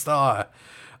make you a star."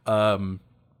 And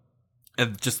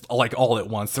just like all at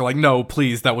once, they're like, "No,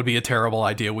 please, that would be a terrible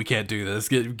idea. We can't do this.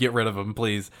 Get rid of him,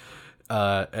 please."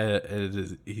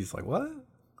 And he's like, "What?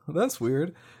 That's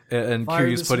weird." And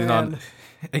Kiryu's putting on,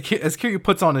 as Kiryu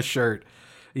puts on his shirt,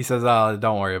 he says, "Oh,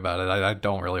 don't worry about it. I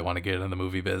don't really want to get in the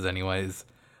movie biz anyways."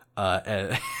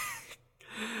 And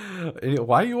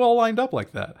why are you all lined up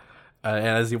like that? And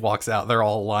as he walks out, they're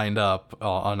all lined up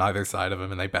on either side of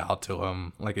him, and they bow to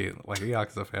him like a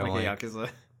Yakuza family. Like a Yakuza.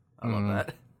 I love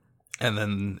that. And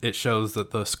then it shows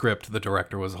that the script the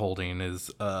director was holding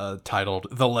is titled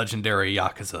 "The Legendary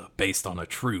Yakuza, based on a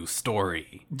true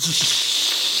story."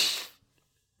 It's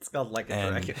called Like a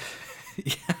Dragon.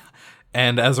 Yeah.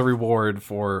 And as a reward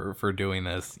for doing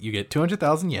this, you get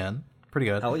 200,000 yen. Pretty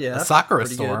good. Hell yeah. A Sakura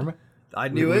Pretty Storm. good. I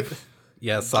knew it.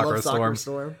 Yeah, Sakura Love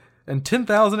Storm. And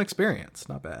 10,000 experience.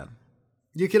 Not bad.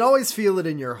 You can always feel it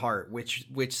in your heart which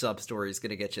sub-story is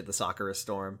going to get you the Sakura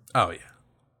Storm. Oh, yeah.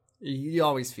 You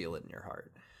always feel it in your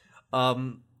heart.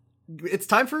 It's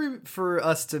time for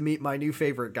us to meet my new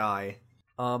favorite guy.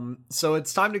 So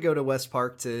it's time to go to West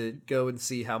Park to go and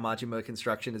see how Majima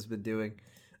Construction has been doing.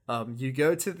 You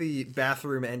go to the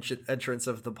bathroom entrance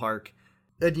of the park,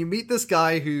 and you meet this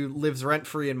guy who lives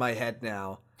rent-free in my head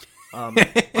now.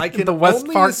 I can the West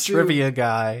only Park assume, trivia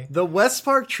guy. The West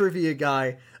Park trivia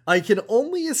guy. I can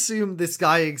only assume this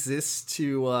guy exists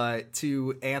to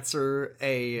answer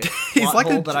a He's like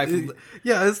hole that I've...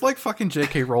 Yeah, it's like fucking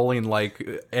J.K. Rowling, like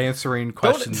answering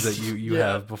questions that you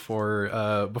have before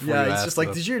you Yeah, he's ask just like,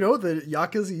 them. did you know that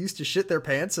Yakuza used to shit their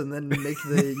pants and then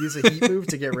use a heat move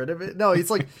to get rid of it? No, he's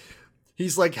like,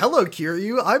 hello,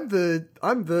 Kiryu. I'm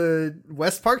the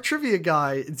West Park trivia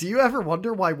guy. Do you ever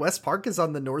wonder why West Park is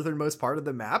on the northernmost part of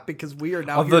the map? Because we are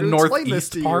now here the to explain this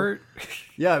northeast to part.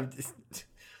 you. Yeah.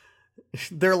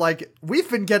 They're like, we've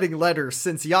been getting letters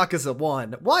since Yakuza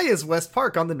 1. Why is West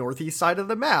Park on the northeast side of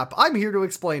the map? I'm here to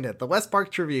explain it. The West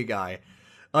Park trivia guy.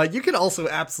 You can also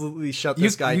absolutely shut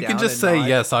this guy down. You can just say,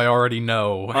 yes, I already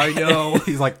know. I know.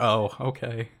 He's like, oh,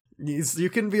 okay. You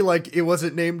can be like, it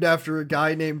wasn't named after a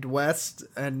guy named West,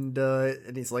 and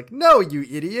he's like, no, you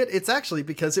idiot. It's actually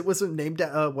because it wasn't named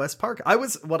West Park.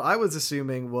 What I was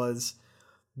assuming was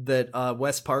that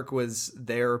West Park was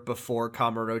there before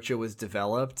Kamurocho was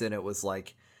developed, and it was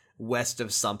like west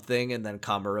of something, and then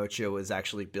Kamurocho was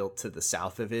actually built to the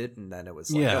south of it, and then it was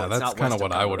like, yeah, no, it's that's kind of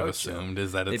what I would have Kamurocho. assumed,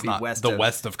 is that it's It'd be not west the of-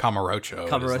 west of Kamurocho.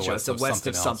 Kamurocho, it's the west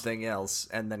of something else,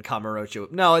 and then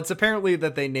Kamurocho. No, it's apparently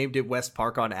that they named it West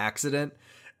Park on accident,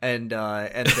 and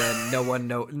then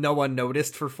no one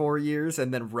noticed for 4 years,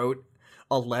 and then wrote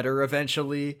a letter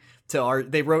eventually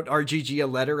they wrote RGG a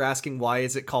letter asking why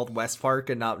is it called West Park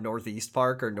and not Northeast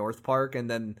Park or North Park, and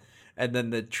then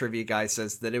the trivia guy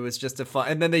says that it was just a fun,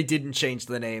 and then they didn't change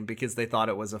the name because they thought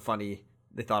it was funny.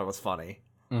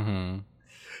 Mm-hmm.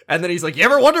 And then he's like, you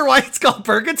ever wonder why it's called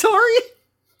Purgatory?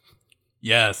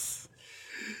 Yes.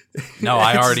 No,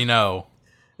 I already know.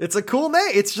 It's a cool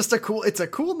name. It's a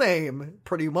cool name,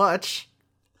 pretty much.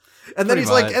 And then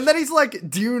Pretty he's like,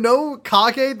 do you know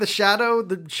Kage, the shadow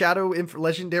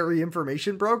legendary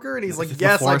information broker? And he's like,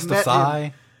 yes, the I've Forest of met Sai.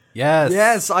 him. Yes.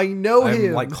 Yes, I know I'm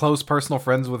him. like close personal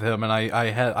friends with him, and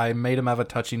I made him have a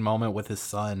touching moment with his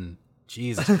son.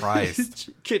 Jesus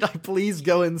Christ. Can I please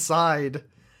go inside?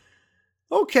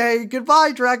 Okay,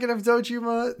 goodbye, Dragon of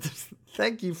Dojima.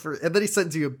 Thank you for... And then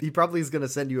he probably is going to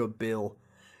send you a bill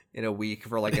in a week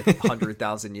for like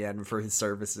 100,000 yen for his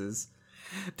services.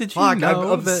 Did you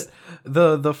know that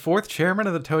the fourth chairman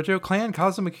of the Tojo clan,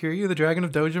 Kazuma Kiryu, the Dragon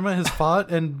of Dojima, has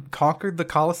fought and conquered the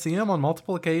Colosseum on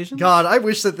multiple occasions? God, I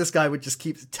wish that this guy would just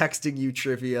keep texting you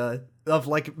trivia of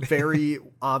like very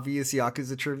obvious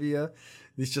Yakuza trivia.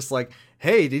 He's just like,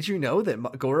 hey, did you know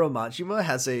that Goro Majima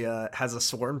has a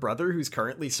sworn brother who's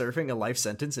currently serving a life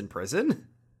sentence in prison?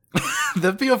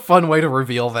 That'd be a fun way to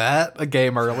reveal that a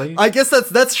game early. I guess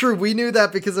that's true. We knew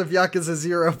that because of Yakuza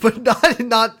 0, but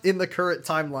not in the current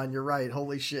timeline. You're right.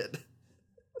 Holy shit.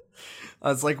 I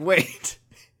was like, wait.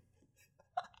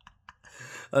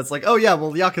 I was like, oh yeah,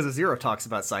 well, Yakuza 0 talks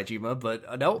about Saejima,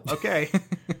 but no, okay.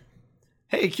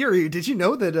 Hey, Kiryu, did you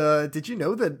know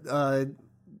that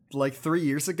like 3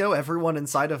 years ago, everyone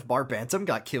inside of Bar Bantam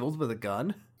got killed with a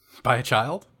gun? By a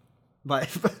child?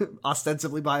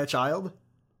 Ostensibly by a child?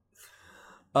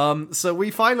 So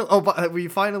we finally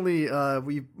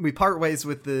part ways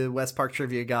with the West Park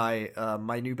trivia guy,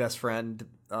 my new best friend.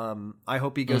 I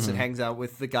hope he goes and hangs out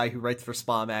with the guy who writes for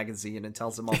Spa magazine and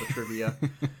tells him all the trivia.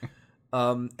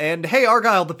 And hey,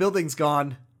 Argyle, the building's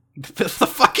gone. The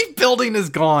fucking building is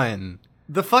gone.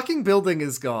 The fucking building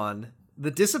is gone.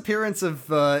 The disappearance of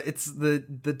it's the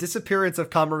disappearance of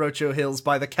Kamurocho Hills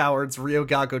by the cowards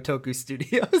Ryoga Gotoku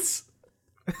Studios.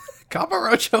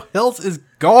 Kamurocho Hills is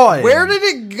gone. Where did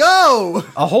it go?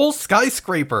 A whole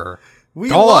skyscraper. We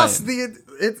gone. lost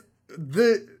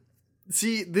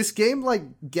See, this game like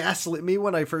gaslit me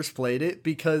when I first played it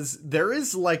because there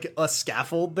is like a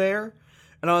scaffold there.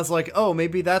 And I was like, oh,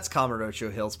 maybe that's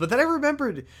Kamurocho Hills. But then I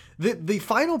remembered that the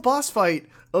final boss fight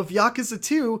of Yakuza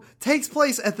 2 takes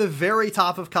place at the very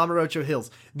top of Kamurocho Hills.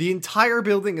 The entire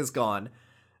building is gone.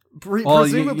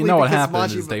 Presumably you know what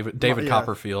happened is David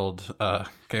Copperfield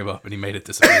came up and he made it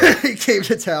disappear. He came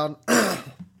to town.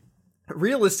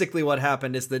 Realistically, what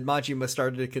happened is that Majima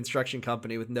started a construction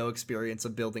company with no experience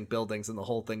of building buildings, and the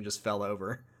whole thing just fell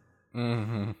over.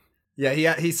 Mm-hmm.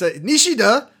 Yeah, he said,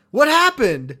 Nishida, what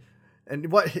happened?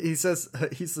 And what he says,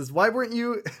 why weren't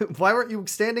you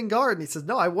standing guard? And he says,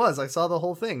 no, I was. I saw the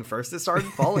whole thing. First it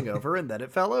started falling over, and then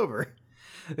it fell over.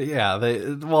 Yeah,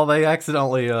 they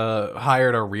accidentally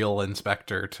hired a real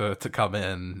inspector to come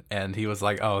in, and he was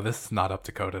like, oh, this is not up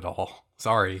to code at all.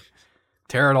 Sorry.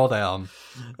 Tear it all down.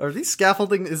 Are these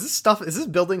scaffolding? Is this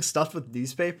building stuffed with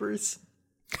newspapers?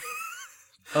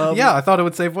 Yeah, I thought it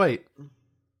would save weight.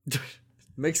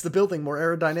 Makes the building more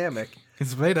aerodynamic.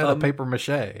 It's made out of paper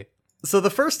mache. So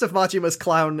the first of Majima's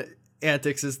clown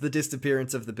antics is the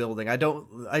disappearance of the building.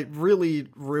 It really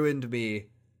ruined me.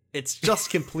 It's just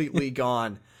completely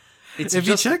gone. If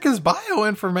you check his bio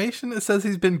information, it says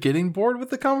he's been getting bored with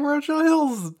the Kamurocho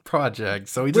Hills project,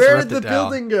 so he just Where ripped did the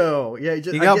building go? Yeah,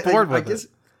 he got bored with it.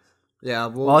 Yeah,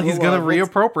 he's going to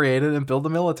reappropriate it and build a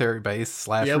military base /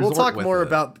 Yeah, we'll talk more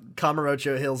about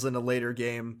Kamurocho Hills in a later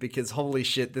game, because holy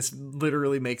shit, this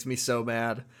literally makes me so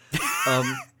mad.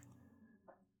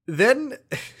 Then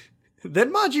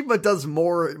Majima does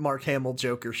more Mark Hamill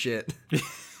Joker shit.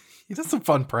 He does some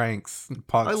fun pranks.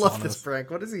 I love this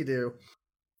prank. What does he do?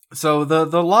 So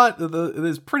the lot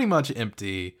is pretty much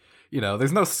empty. You know,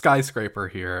 there's no skyscraper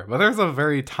here, but there's a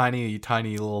very tiny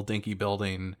little dinky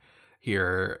building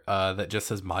here that just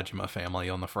says Majima Family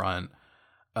on the front.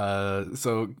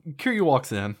 So Kiryu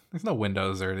walks in. There's no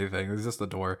windows or anything. There's just a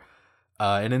door.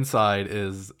 And inside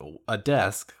is a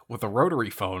desk with a rotary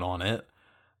phone on it.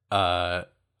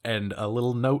 And a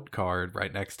little note card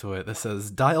right next to it that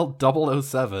says dial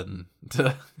 007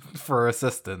 for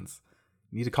assistance.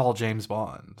 You need to call James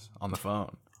Bond on the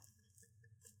phone.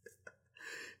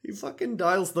 He fucking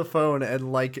dials the phone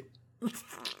and like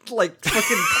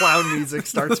fucking clown music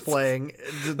starts playing.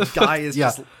 The guy is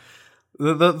just...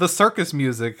 The circus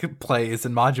music plays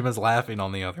and Majima's laughing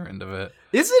on the other end of it.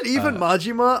 Is it even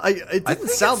Majima? It didn't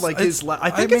sound like his...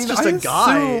 I think it's just a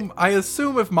guy. I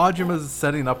assume if Majima's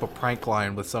setting up a prank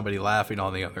line with somebody laughing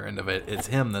on the other end of it, it's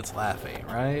him that's laughing,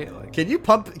 right? Like, Can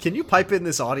you pipe in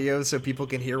this audio so people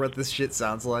can hear what this shit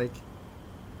sounds like?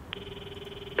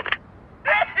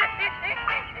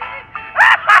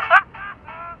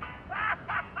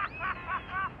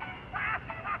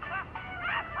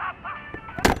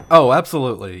 Oh,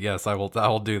 absolutely. Yes, I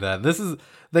will do that. This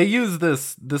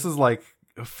is like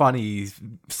funny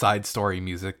side story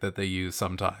music that they use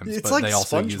sometimes, it's but like they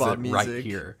also SpongeBob use it music. right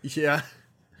here. Yeah.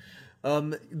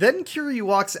 Then Kiryu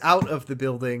walks out of the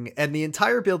building, and the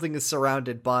entire building is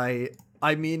surrounded by,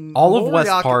 all of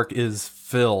West Park is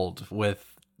filled with...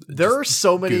 There are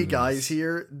so many goons. guys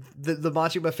here. The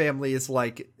Majima family is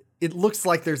like... It looks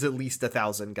like there's at least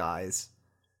 1,000 guys.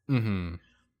 Mm-hmm.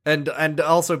 And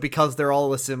also because they're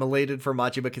all assimilated from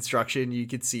Majima Construction, you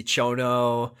could see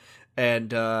Chono and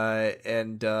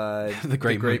the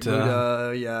Great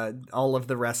Muta. Yeah, all of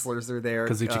the wrestlers are there.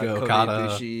 Kazuchika Okada.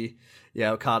 Ibushi.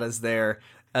 Yeah, Okada's there.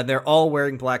 And they're all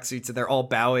wearing black suits and they're all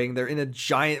bowing. They're in a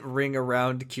giant ring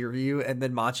around Kiryu, and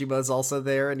then Majima's also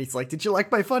there, and he's like, "Did you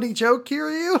like my funny joke,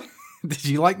 Kiryu? Did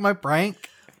you like my prank?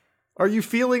 Are you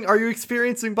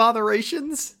experiencing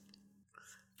botherations?"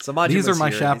 So Majima's These are my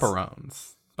here,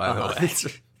 chaperones. By the way,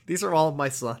 these are all of my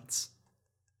sons.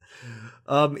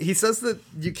 He says that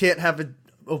you can't have an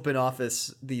open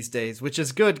office these days, which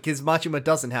is good because Majima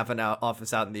doesn't have an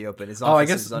office out in the open. His office I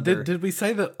guess is under... did we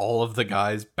say that all of the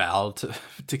guys bowed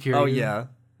to Kiryu? Oh yeah,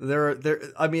 they're.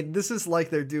 This is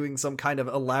like they're doing some kind of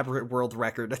elaborate world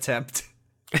record attempt.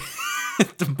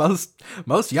 The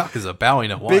most Yakuza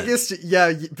bowing at once. Biggest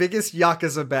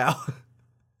Yakuza bow.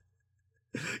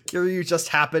 Kiryu just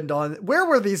happened on... Where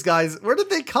were these guys? Where did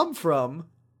they come from?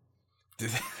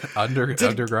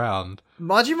 Underground.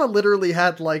 Majima literally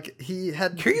had, like... He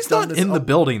had... Kiryu's not in the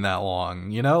building that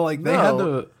long, you know? Like, they had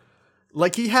to...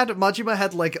 Like Majima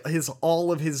had like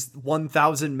all of his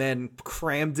 1,000 men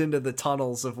crammed into the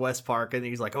tunnels of West Park, and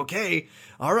he's like, okay,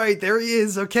 all right, there he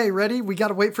is. Okay, ready? We got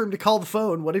to wait for him to call the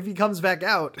phone. What if he comes back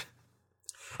out?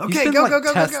 Okay,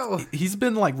 go. He's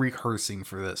been like rehearsing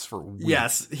for this for weeks.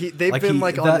 Yes, they've been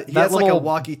like on. He has like a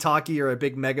walkie-talkie or a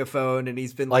big megaphone, and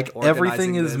he's been like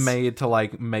everything is this. made to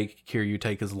like make Kiryu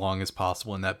take as long as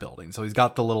possible in that building. So he's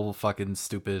got the little fucking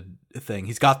stupid thing.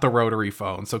 He's got the rotary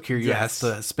phone, so Kiryu has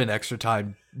to spend extra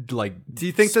time like. Do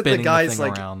you think that the guys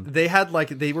like around.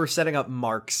 they were setting up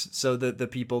marks so that the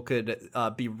people could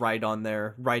be right on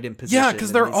there, right in position? Yeah,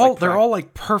 because they're all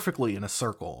like perfectly in a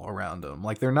circle around him.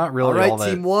 Like they're not really all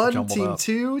that team 1, jumbled team up.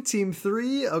 2, team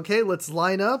 3. Okay, let's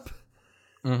line up.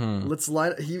 Mm-hmm. Let's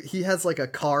line. He has like a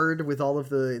card with all of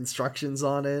the instructions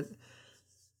on it.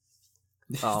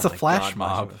 It's a flash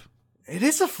mob. It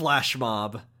is a flash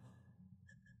mob.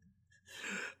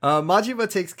 Majima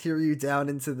takes Kiryu down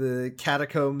into the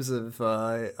catacombs of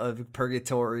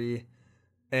Purgatory,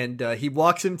 and he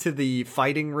walks him to the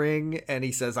fighting ring, and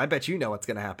he says, "I bet you know what's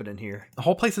going to happen in here." The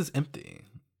whole place is empty.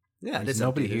 Yeah, there's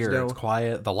nobody empty. here. It's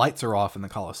quiet. The lights are off in the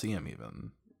Colosseum,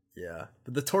 even. Yeah,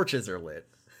 but the torches are lit.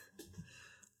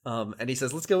 And he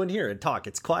says, "Let's go in here and talk.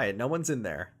 It's quiet. No one's in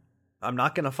there. I'm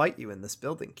not going to fight you in this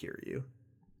building, Kiryu."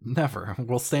 Never.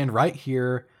 We'll stand right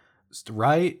here,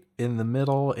 right in the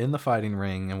middle, in the fighting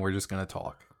ring, and we're just going to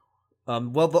talk.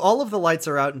 Well, all of the lights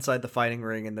are out inside the fighting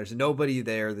ring, and there's nobody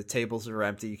there. The tables are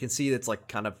empty. You can see it's like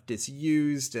kind of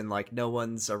disused, and like no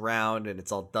one's around, and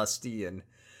it's all dusty. And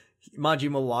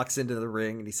Majima walks into the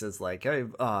ring, and he says, like, "Hey,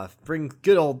 bring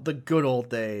the good old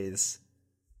days.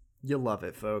 You'll love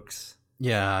it, folks."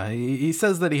 Yeah, he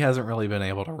says that he hasn't really been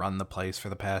able to run the place for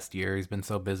the past year. He's been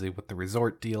so busy with the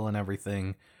resort deal and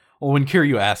everything. Well, when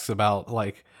Kiryu asks about,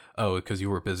 like, oh, because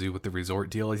you were busy with the resort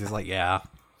deal, he's just like, yeah,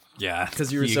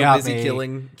 because you were so busy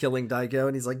killing Daigo,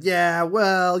 and he's like, yeah,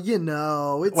 well, you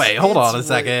know, it's. Wait, hold on a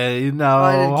second. No,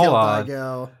 I didn't hold kill on.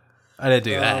 Daigo. I didn't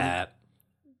do that.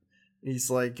 He's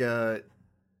like,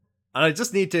 I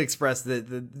just need to express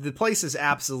that the place is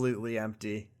absolutely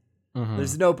empty. Mm-hmm.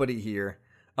 There's nobody here.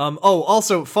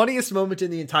 Also, funniest moment in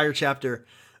the entire chapter,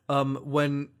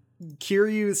 when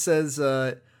Kiryu says,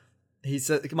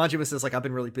 Majima says, like, I've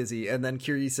been really busy, and then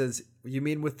Kiryu says, you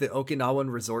mean with the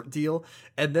Okinawan resort deal?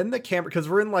 And then the camera, because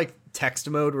we're in, like, text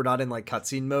mode, we're not in, like,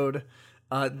 cutscene mode,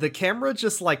 the camera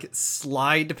just, like,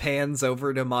 slide pans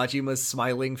over to Majima's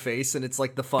smiling face, and it's,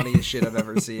 like, the funniest shit I've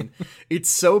ever seen. It's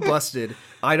so busted.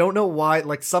 I don't know why,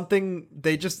 like,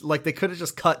 they just, like, they could have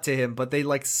just cut to him, but they,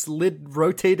 like,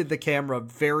 rotated the camera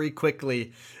very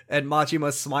quickly, and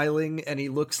Majima's smiling, and he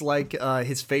looks like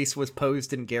his face was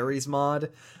posed in Gary's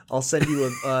mod. I'll send you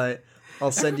a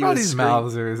Everybody's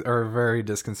mouths are very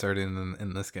disconcerting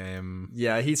in this game.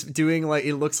 Yeah, he's doing, like,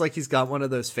 it looks like he's got one of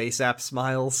those face app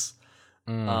smiles.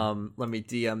 Let me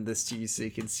DM this to you so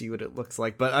you can see what it looks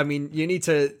like. But I mean, you need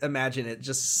to imagine it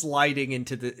just sliding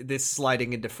into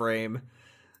sliding into frame.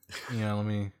 Yeah, let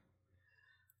me.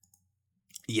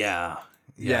 Yeah,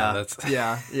 that's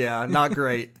yeah, not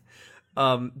great.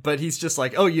 But he's just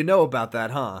like, oh, you know about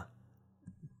that, huh?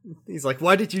 He's like,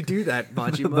 why did you do that,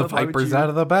 Majima? The viper's out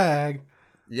of the bag.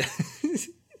 Yeah.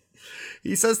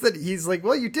 He says that he's like,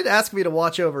 well, you did ask me to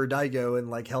watch over Daigo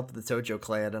and like help the Tojo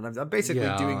clan, and I'm basically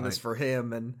doing this for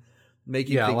him and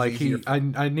making things like easier. I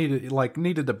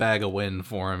needed to bag a win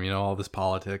for him, you know, all this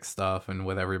politics stuff, and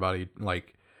with everybody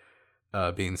like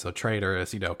being so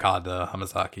traitorous, you know, Kada,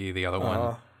 Hamazaki, the other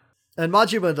one. And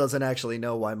Majima doesn't actually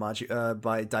know why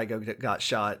Daigo got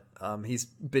shot. He's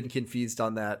been confused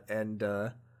on that, and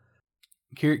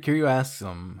Kiryu asks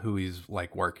him who he's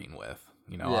like working with.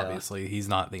 You know, obviously he's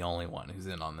not the only one who's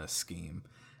in on this scheme.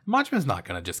 Majima's not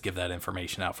going to just give that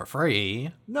information out for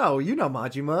free. No, you know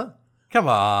Majima. Come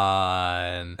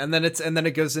on. And then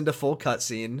it goes into full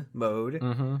cutscene mode.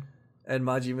 Mm-hmm. And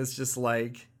Majima's just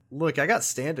like, look, I got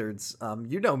standards.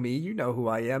 You know me. You know who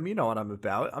I am. You know what I'm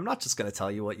about. I'm not just going to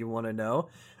tell you what you want to know.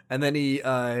 And then he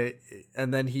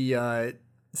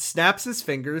snaps his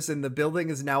fingers, and the building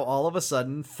is now all of a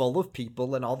sudden full of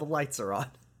people, and all the lights are on.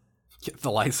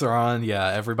 The lights are on. Yeah,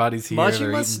 everybody's here.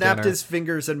 Majima snapped his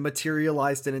fingers and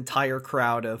materialized an entire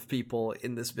crowd of people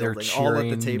in this building, all at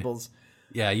the tables.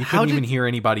 Yeah, you couldn't even hear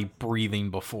anybody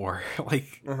breathing before.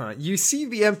 Like, you see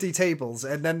the empty tables,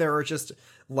 and then there are just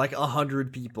like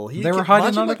 100 people. They were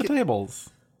hiding under the tables.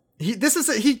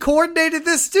 He coordinated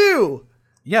this too.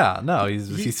 Yeah, no,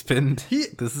 he's been.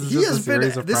 This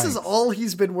is all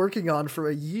he's been working on for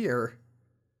a year.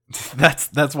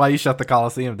 That's why he shut the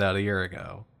Colosseum down a year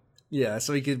ago. Yeah,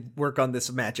 so he could work on this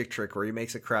magic trick where he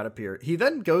makes a crowd appear. He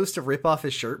then goes to rip off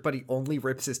his shirt, but he only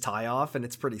rips his tie off, and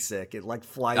it's pretty sick. It like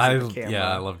flies in the camera.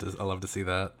 Yeah, I love to see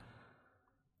that.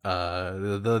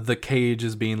 The cage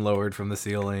is being lowered from the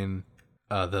ceiling.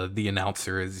 The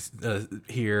announcer is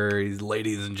here. He's,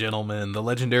 ladies and gentlemen, the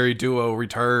legendary duo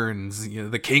returns. You know,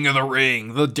 the King of the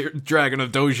Ring, the Dragon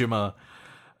of Dojima.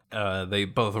 They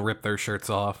both rip their shirts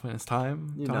off, and it's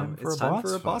time. It's time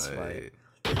for a boss fight.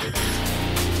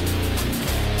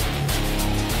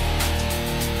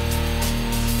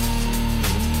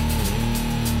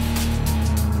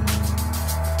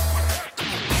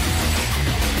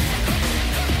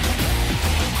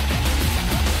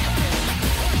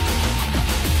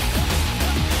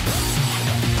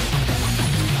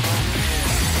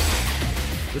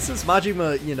 This is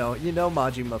Majima, you know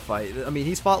Majima fight. I mean,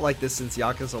 he's fought like this since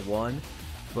Yakuza 1,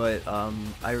 but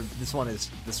this one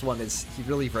is he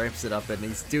really ramps it up, and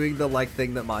he's doing the like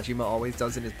thing that Majima always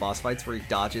does in his boss fights where he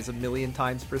dodges a million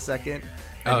times per second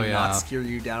and knocks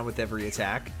Kiryu down with every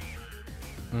attack.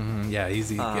 Yeah,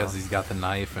 he's got the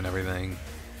knife and everything.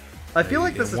 I feel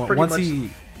like this is pretty much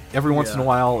every once in a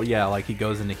while, like he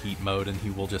goes into heat mode and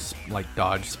he will just like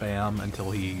dodge spam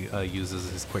until he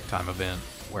uses his quick time event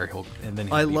where he'll be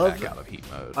back out of heat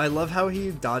mode. I love how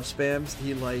he dodge spams.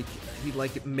 He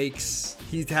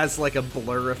has like a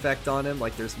blur effect on him.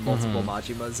 Like there's multiple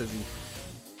Majimas as he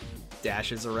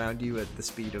dashes around you at the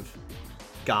speed of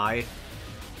Guy.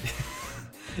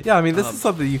 Yeah, I mean this is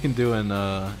something you can do in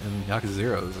Yakuza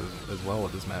Zeros as well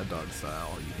with his Mad Dog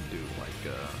style. You can do like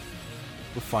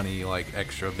funny like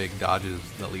extra big dodges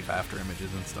that leave after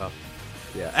images and stuff.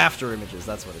 Yeah, after images,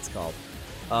 that's what it's called.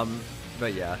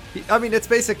 But yeah, I mean, it's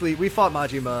basically, we fought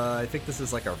Majima, I think this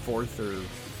is like our fourth or...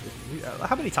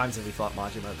 how many times have we fought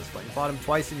Majima at this point? You fought him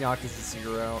twice in Yakuza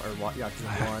 0, or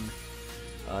Yakuza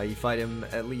 1. You fight him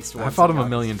at least once. I fought him a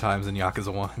million times in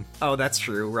Yakuza 1. Oh, that's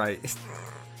true, right.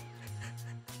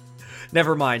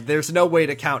 Never mind, there's no way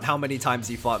to count how many times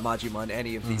you fought Majima in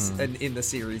any of these, in the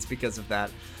series because of that.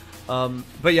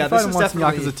 But yeah, this is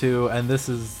definitely Yakuza 2, and this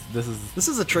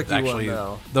is a tricky actually one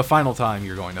though. The final time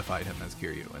you're going to fight him as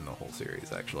Kiryu in the whole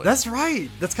series, actually. That's right.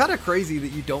 That's kind of crazy that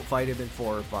you don't fight him in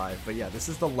 4 or 5. But yeah, this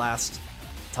is the last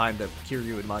time that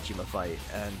Kiryu and Majima fight,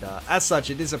 and as such,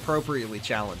 it is appropriately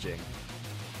challenging.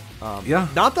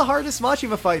 Not the hardest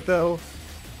Majima fight though.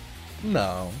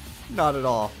 No, not at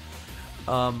all.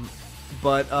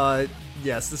 But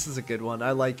yes, this is a good one.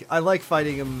 I like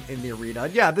fighting him in the arena.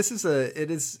 Yeah, it is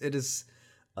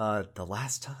the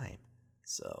last time.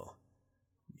 So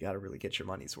you got to really get your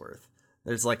money's worth.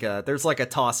 There's like a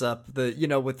toss up,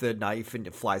 with the knife, and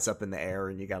it flies up in the air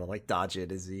and you got to like dodge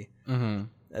it as he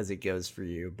goes for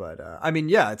you. But I mean,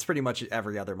 yeah, it's pretty much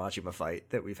every other Majima fight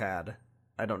that we've had.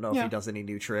 I don't know if he does any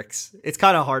new tricks. It's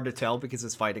kind of hard to tell because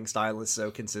his fighting style is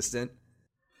so consistent.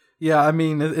 Yeah, I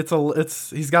mean,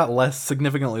 he's got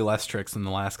significantly less tricks in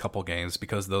the last couple games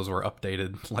because those were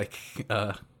updated, like,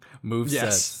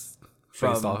 movesets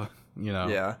based off,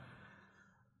 Yeah.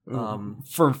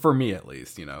 For me at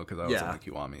least, because I was on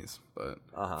the Kiwamis, but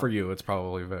for you, it's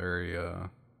probably very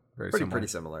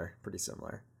similar. Pretty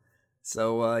similar.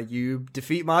 So, you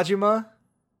defeat Majima,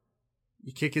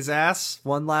 you kick his ass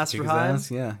one last time.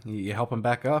 Yeah, you help him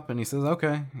back up, and he says,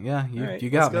 "Okay, yeah, you got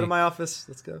me. Let's go to my office.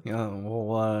 Let's go. Yeah,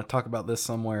 we'll talk about this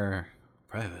somewhere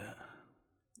private."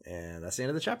 And that's the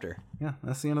end of the chapter. Yeah,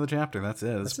 that's the end of the chapter. That's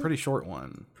it. It's a pretty short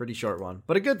one.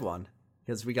 But a good one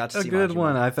because we got to see a good Majima.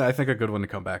 one. I think a good one to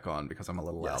come back on because I'm a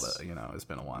little out of, it's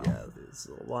been a while. Yeah, it's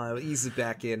a little while. Ease it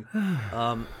back in.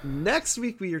 Next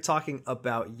week we are talking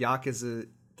about Yakuza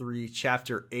 3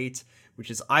 Chapter 8, which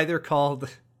is either called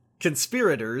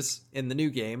Conspirators in the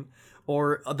new game,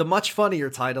 or the much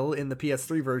funnier title in the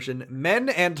PS3 version, Men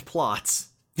and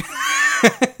Plots.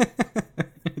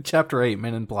 Chapter 8,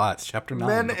 Men and Plots. Chapter 9,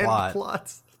 Men the plot. and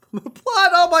Plots. The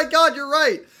plot. Oh my god, you're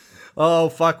right. Oh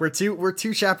fuck, we're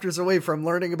two chapters away from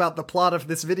learning about the plot of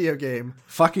this video game.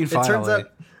 Fucking finally. It turns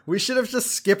out we should have just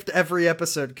skipped every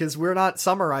episode because we're not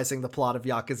summarizing the plot of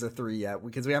Yakuza 3 yet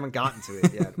because we haven't gotten to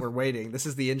it yet. We're waiting. This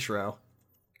is the intro.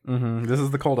 This is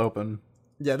the cold open.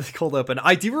 Yeah, the cold open.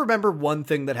 I do remember one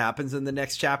thing that happens in the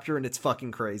next chapter, and it's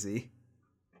fucking crazy.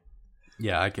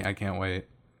 Yeah, I can't wait.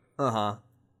 Oh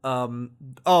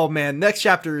man, next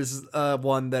chapter is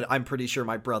one that I'm pretty sure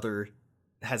my brother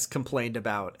has complained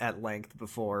about at length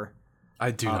before.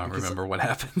 I do not remember what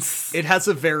happens. It has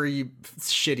a very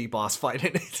shitty boss fight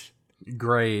in it.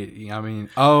 Great. I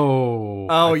mean,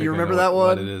 you remember that one?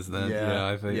 What it is then? Yeah,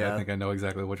 I think I know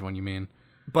exactly which one you mean.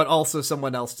 But also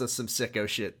someone else does some sicko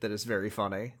shit that is very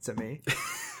funny to me.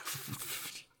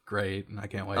 Great. I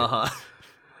can't wait.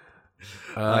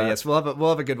 Yes, we'll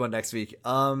have a good one next week.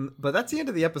 But that's the end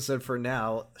of the episode for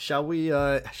now. Shall we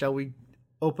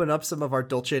open up some of our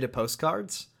Dolce de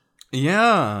postcards?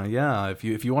 Yeah.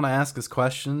 If you want to ask us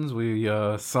questions, we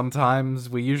sometimes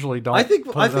we usually don't. I think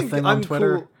thing on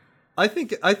Twitter. Cool. I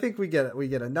think we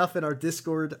get enough in our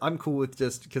Discord. I'm cool with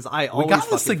just because I always we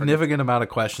got a significant amount of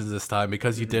questions this time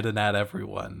because you didn't add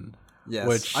everyone. Yes,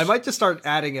 which I might just start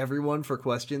adding everyone for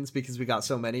questions because we got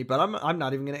so many. But I'm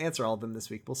not even going to answer all of them this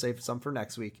week. We'll save some for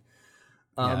next week.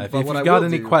 If you've got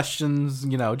any questions,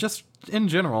 just in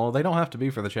general, they don't have to be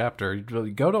for the chapter.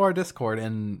 Go to our Discord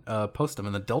and post them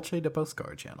in the Dolce de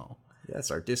Postcard channel.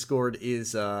 Yes, our Discord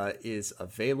is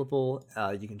available.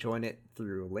 You can join it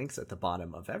through links at the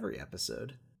bottom of every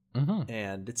episode.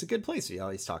 And it's a good place. We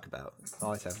always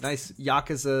always have nice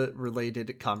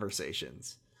Yakuza-related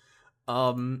conversations.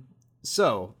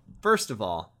 So, first of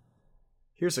all,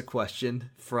 here's a question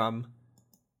from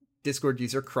Discord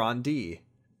user Cron D,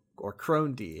 or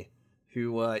Crone D,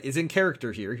 who is in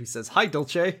character here. He says, "Hi,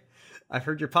 Dolce. I've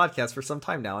heard your podcast for some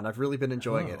time now, and I've really been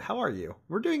enjoying it. How are you?"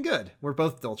 We're doing good. We're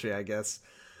both Dolce, I guess.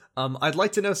 I'd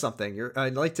like to know something. Your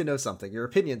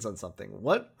opinions on something.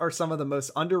 What are some of the most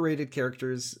underrated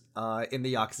characters in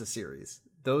the Yakuza series?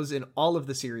 Those in all of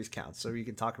the series counts. So you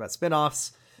can talk about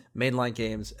spin-offs, mainline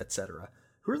games, etc.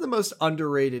 Who are the most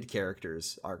underrated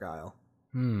characters, Argyle?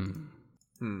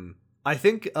 I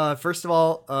think, first of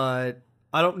all, I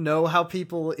don't know how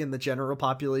people in the general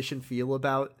population feel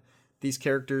about these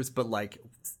characters, but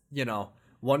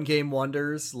one game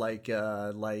wonders, well,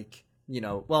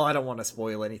 I don't want to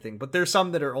spoil anything, but there's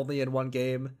some that are only in one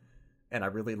game, and I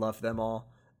really love them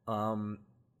all.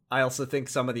 I also think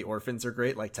some of the orphans are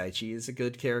great, like Taichi is a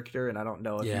good character, and I don't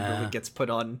know if he really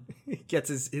gets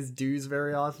his dues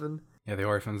very often. Yeah, the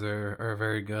orphans are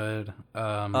very good.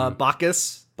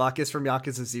 Bacchus from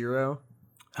Yakuza 0.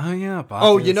 Oh yeah, Bacchus.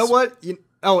 Oh, you know what?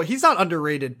 He's not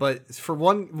underrated, but for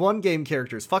one game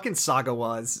characters, fucking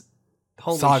Sagawa's.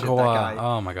 Holy shit, that guy.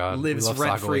 Oh my god, lives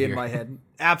rent free in my head.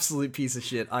 Absolute piece of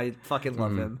shit. I fucking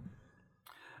love him.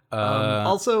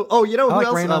 Also, you know who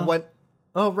else went?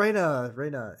 Oh, Reina,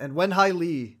 and Wenhai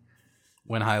Lee.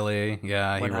 Wenhai Lee,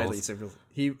 yeah, he rolls.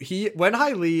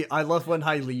 Wenhai Lee. I love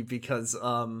Wenhai Lee because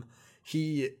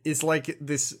he is like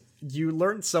this. You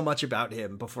learn so much about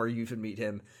him before you even meet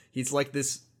him. He's like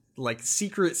this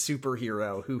secret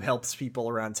superhero who helps people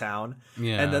around town.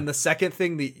 Yeah. And then the second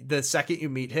you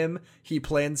meet him, he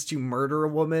plans to murder a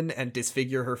woman and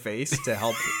disfigure her face to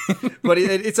help. But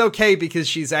it's okay because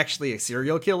she's actually a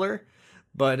serial killer.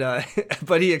 But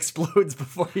he explodes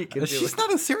before he can do it. She's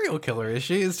not a serial killer, is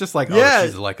she? It's just like,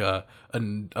 she's like an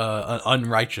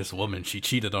unrighteous woman. She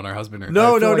cheated on her husband.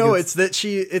 No. It's that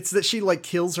she like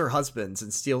kills her husbands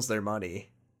and steals their money.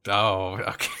 Oh,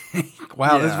 okay.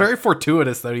 Wow, that's very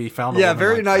fortuitous that he found. A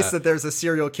very like nice that there's a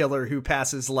serial killer who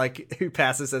passes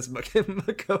as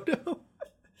Makoto.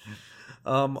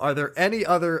 Are there any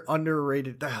other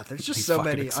underrated? There's just so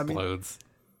many. Explodes. I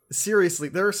mean, seriously,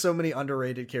 there are so many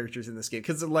underrated characters in this game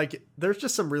because there's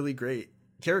just some really great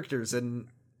characters and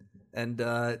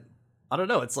I don't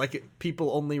know. It's like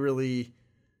people only really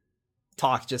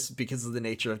talk just because of the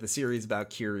nature of the series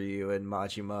about Kiryu and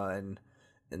Majima and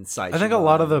Saishima. I think a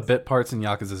lot of the bit parts in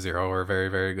Yakuza 0 are very,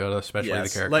 very good, especially the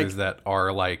characters that are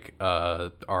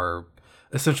are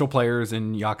essential players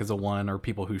in Yakuza 1 or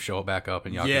people who show back up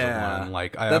in Yakuza 1.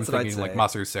 I'm thinking like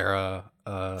Masaru Serra.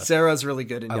 Sarah's really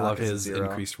good in Yakuza 0. I love his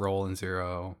increased role in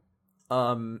 0.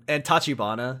 And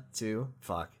Tachibana too.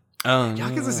 Fuck.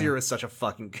 Yakuza 0 is such a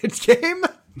fucking good game.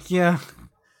 Yeah.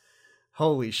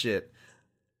 Holy shit.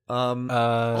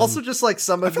 Also just like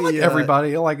some of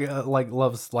everybody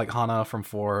loves Hana from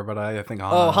 4, but I think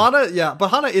Hana. Oh, Hana, yeah, but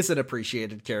Hana isn't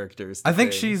appreciated character. I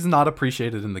think she's not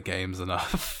appreciated in the games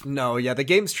enough. No, yeah, the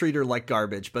games treat her like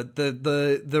garbage, but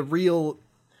the real,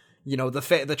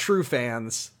 the true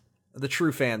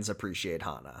fans appreciate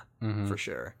Hana for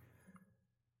sure.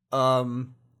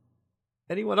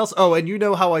 Anyone else? Oh, and you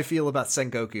know how I feel about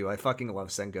Sengoku. I fucking love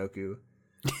Sengoku.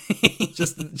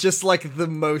 just like the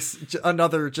most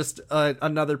another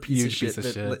piece of shit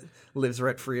that lives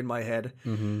rent free in my head.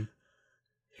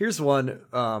 Here's one.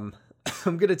 I'm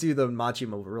gonna do the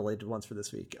Majima related ones for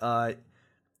this week.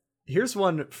 Here's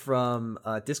one from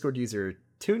Discord user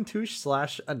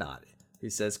Toontush/Anat,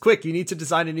 who says, "Quick, you need to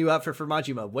design a new outfit for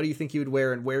Majima. What do you think he would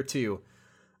wear and where to?"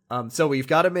 So we've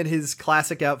got him in his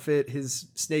classic outfit, his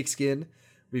snakeskin.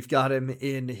 We've got him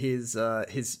in his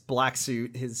black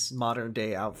suit, his modern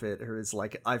day outfit, or his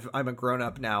I'm a grown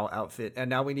up now outfit, and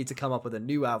now we need to come up with a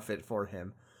new outfit for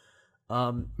him.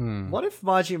 What if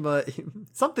Majima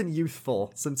something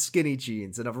youthful, some skinny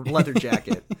jeans and a leather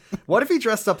jacket? What if he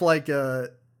dressed up like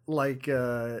like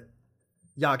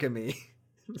Yagami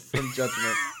from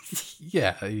Judgment.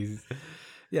 Yeah, he's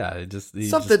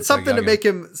something to make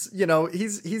him,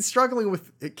 he's struggling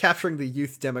with capturing the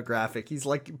youth demographic. He's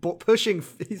like pushing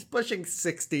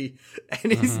 60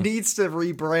 and he needs to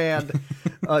rebrand.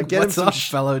 Get What's him up,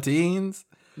 fellow teens?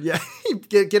 Yeah,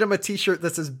 get him a t-shirt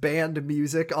that says band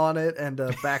music on it and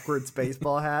a backwards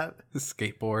baseball hat.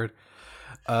 Skateboard.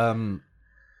 I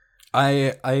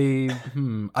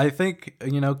think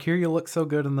Kiryu looks so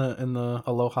good in the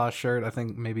Aloha shirt. I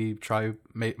think maybe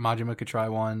Majima could try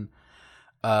one.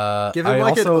 Give him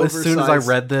like also, as soon as I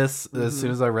read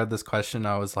this question,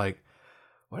 I was like,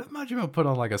 what if Majima put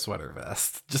on like a sweater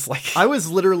vest? Just like I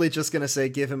was literally just gonna say,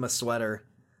 give him a sweater.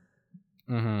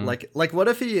 Mm-hmm. Like what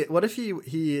if he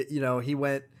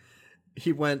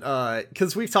went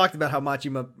because we've talked about how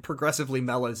Majima progressively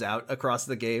mellows out across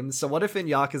the games. So what if in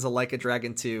Yakuza Like a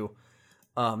Dragon 2,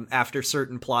 after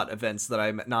certain plot events that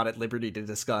I'm not at liberty to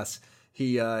discuss,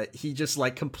 he just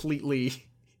like completely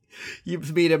you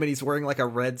meet him and he's wearing like a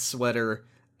red sweater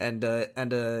and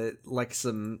like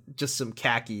some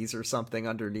khakis or something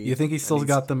underneath. You think he's still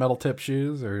got the metal tip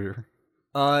shoes or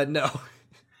no.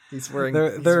 He's wearing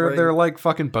they're like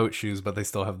fucking boat shoes, but they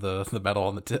still have the metal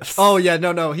on the tips. Oh yeah,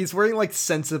 no. He's wearing like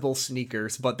sensible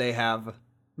sneakers, but they have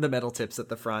the metal tips at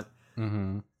the front.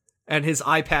 Mm-hmm. And his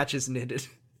eye patch is knitted.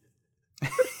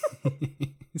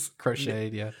 He's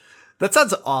crocheted, yeah. That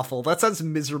sounds awful. That sounds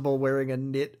miserable, wearing a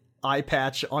knit eye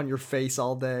patch on your face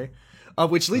all day.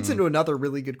 Which leads into another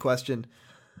really good question.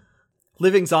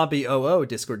 Living Zombie 00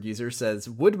 Discord user says,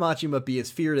 would Majima be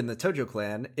as feared in the Tojo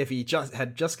clan if he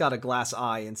had just got a glass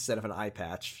eye instead of an eye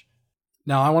patch?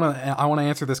 Now I want to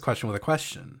answer this question with a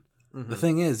question. Mm-hmm. The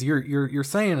thing is, you're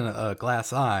saying a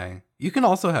glass eye. You can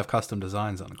also have custom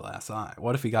designs on a glass eye.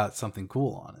 What if he got something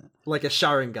cool on it? Like a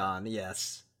Sharingan,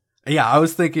 yes. Yeah, I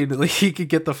was thinking he could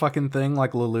get the fucking thing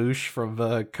like Lelouch from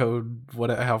Code,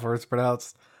 however it's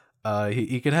pronounced.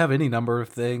 He could have any number of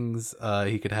things.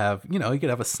 He could have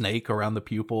a snake around the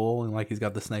pupil, and like he's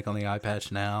got the snake on the eye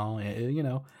patch now.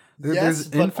 There's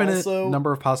infinite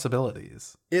number of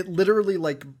possibilities. It literally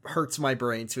like hurts my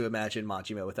brain to imagine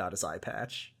Majima without his eye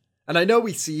patch. And I know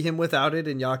we see him without it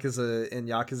in Yakuza in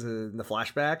the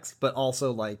flashbacks, but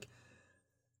also like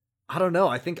I don't know.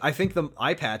 I think the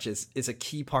eye patch is a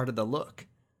key part of the look.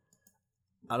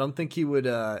 I don't think he would.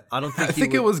 I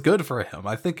think it was good for him.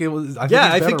 I think he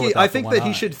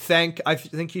should thank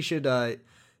the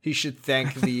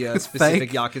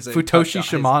specific Yakuza Futoshi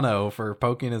Shimano for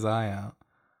poking his eye out.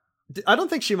 I don't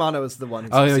think Shimano is the one.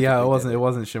 Oh yeah, it wasn't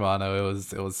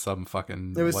Shimano. It was some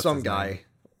fucking. It was some guy. Name?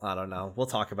 I don't know. We'll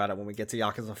talk about it when we get to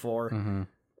Yakuza 4.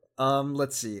 Mm-hmm.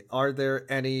 Let's see. Are there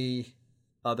any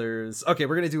others? Okay,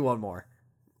 we're gonna do one more.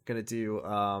 Gonna do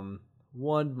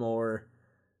one more.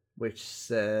 Which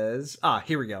says,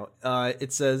 here we go.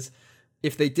 It says,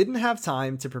 if they didn't have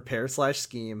time to prepare /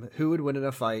 scheme, who would win in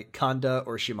a fight, Kanda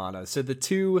or Shimano? So the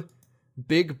two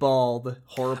big, bald,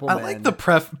 horrible men. I like the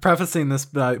prefacing this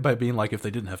by being like, if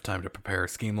they didn't have time to prepare a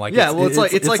scheme. Like, yeah,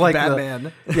 it's like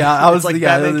Batman. I was like,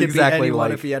 Batman could exactly be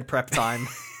anyone if he had prep time.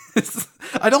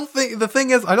 I don't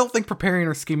think preparing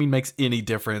or scheming makes any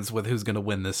difference with who's going to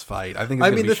win this fight. I think it's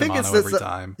going to be Shimano every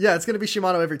time. Yeah, it's going to be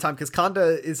Shimano every time because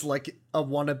Kanda is like a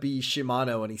wannabe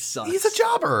Shimano and he sucks. He's a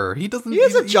jobber. He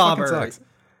is a jobber.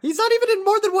 He's not even in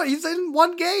more than one. He's in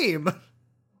one game.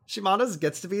 Shimano's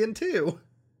gets to be in 2.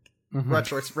 Mm-hmm.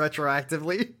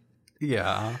 Retroactively.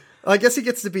 Yeah. I guess he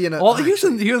gets to be in a. Well, he was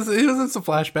in some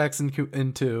flashbacks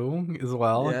in 2 as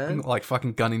well, yeah. Like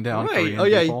fucking gunning down. Right.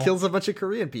 Korean people. He kills a bunch of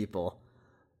Korean people.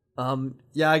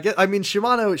 Yeah,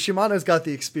 Shimano's got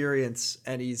the experience,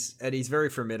 and he's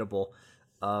very formidable.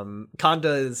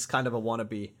 Kanda is kind of a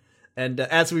wannabe, and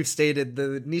as we've stated,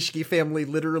 the Nishiki family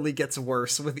literally gets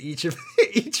worse with each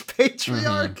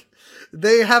patriarch. Mm-hmm.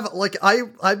 They have like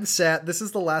I'm sad. This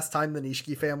is the last time the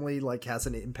Nishiki family like has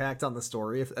an impact on the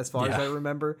story, as far as I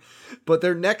remember. But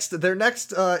their next,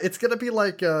 it's gonna be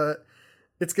like they're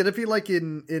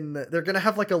gonna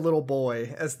have like a little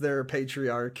boy as their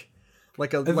patriarch,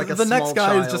 the next guy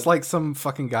child. Is just like some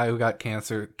fucking guy who got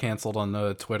canceled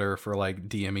on Twitter for like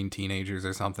DMing teenagers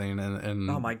or something. And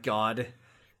oh my god.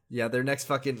 Yeah, their next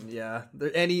fucking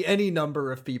any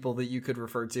number of people that you could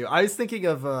refer to. I was thinking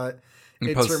of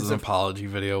he posts an apology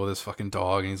video with his fucking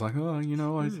dog, and he's like, "Oh, I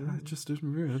just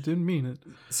didn't mean it."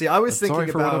 See, I was thinking sorry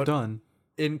for about what I've done.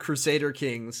 In Crusader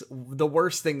Kings, the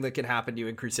worst thing that can happen to you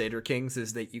in Crusader Kings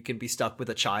is that you can be stuck with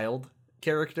a child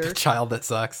character. A child that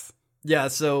sucks. Yeah,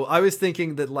 so I was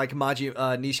thinking that like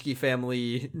Nishiki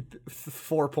family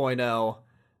 4.0,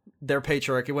 their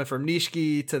patriarch, it went from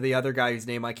Nishiki to the other guy whose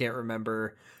name I can't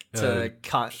remember to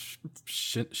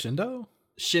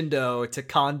Shindo to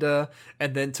Kanda,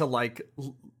 and then to like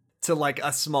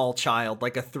a small child,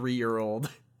 like a 3-year-old.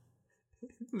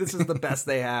 This is the best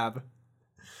they have.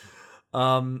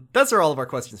 Those are all of our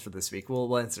questions for this week.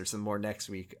 We'll answer some more next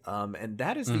week. And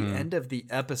that is the end of the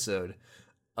episode.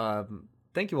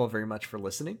 Thank you all very much for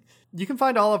listening. You can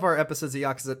find all of our episodes at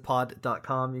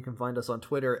yakuzapod.com. You can find us on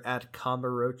Twitter at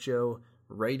Kamurocho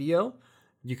Radio.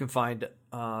 You can find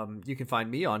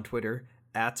me on Twitter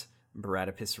at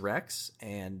Bradipus Rex,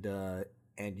 and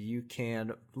you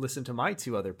can listen to my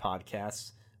 2 other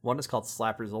podcasts. One is called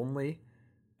Slappers Only,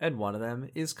 and one of them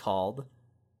is called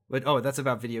that's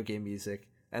about video game music.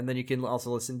 And then you can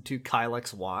also listen to Kyle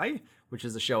XY, which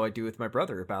is a show I do with my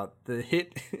brother about the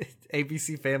hit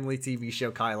ABC Family TV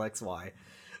show Kyle XY.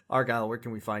 Argyle, where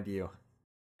can we find you?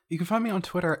 You can find me on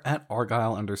Twitter at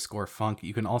Argyle_funk.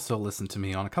 You can also listen to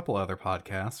me on a couple other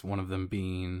podcasts, one of them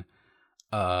being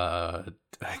Pod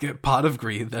of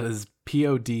Greed. That is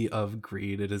POD of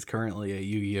Greed. It is currently a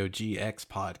Yu-Gi-Oh! GX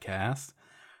podcast.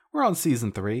 We're on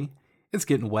season 3. It's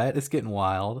getting wet. It's getting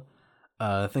wild.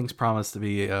 Things promise to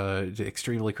be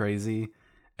extremely crazy.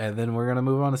 And then we're going to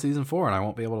move on to season 4, and I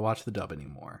won't be able to watch the dub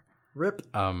anymore. Rip.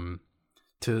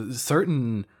 To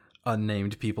certain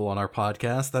unnamed people on our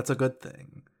podcast, that's a good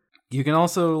thing. You can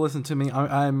also listen to me.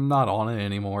 I'm not on it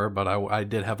anymore, but I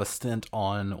did have a stint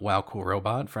on Wow Cool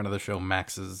Robot, friend of the show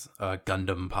Max's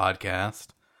Gundam podcast,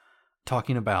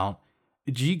 talking about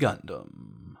G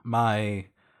Gundam, my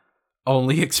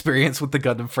only experience with the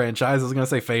Gundam franchise. I was going to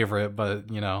say favorite, but,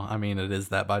 it is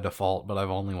that by default, but I've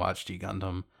only watched G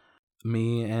Gundam.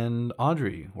 Me and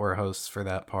Audrey were hosts for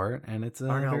that part, and it's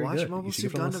very watch good. Mobile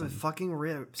Suit Gundam. It fucking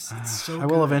rips. It's so I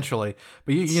will eventually.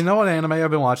 But you know what anime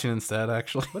I've been watching instead,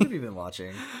 actually? What have you been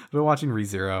watching? I've been watching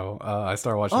ReZero. I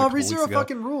started watching it a couple weeks ago.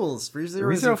 fucking rules.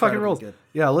 ReZero fucking rules. Good.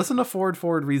 Yeah, listen to Forward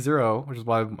ReZero, which is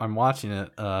why I'm watching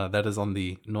it. That is on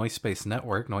the Noise Space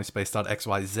Network,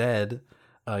 noisepace.xyz.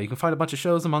 You can find a bunch of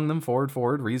shows, among them Forward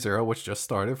ReZero, which just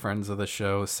started. Friends of the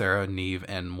show, Sarah, Neve,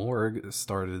 and Morg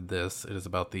started this. It is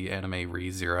about the anime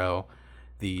ReZero,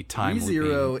 the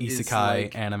time-looping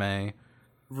isekai anime.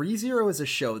 ReZero is a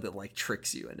show that like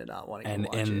tricks you into not wanting to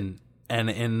watch it. And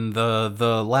in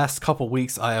the last couple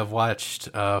weeks, I have watched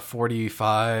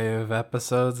 45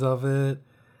 episodes of it.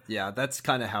 Yeah, that's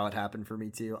kind of how it happened for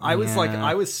me too. I was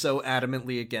so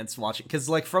adamantly against watching, because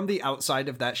like from the outside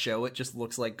of that show, it just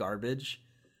looks like garbage.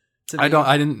 I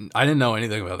didn't know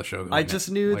anything about the show. I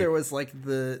just knew there was like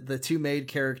the 2 maid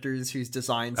characters whose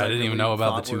designs I didn't even know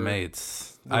about the 2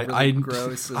 maids.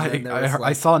 Gross.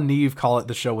 I saw Neve call it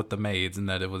the show with the maids, and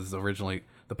that it was originally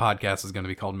the podcast was going to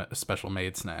be called Special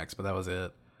Maid Snacks, but that was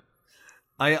it.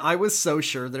 I was so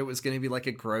sure that it was going to be like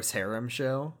a gross harem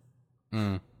show.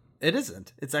 It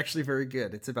isn't. It's actually very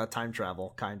good. It's about time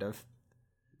travel, kind of.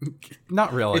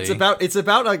 Not really. It's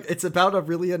about a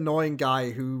really annoying guy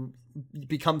who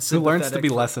becomes sympathetic. Who learns to be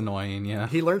less annoying, yeah.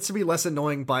 He learns to be less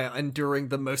annoying by enduring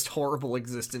the most horrible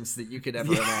existence that you could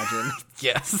ever imagine.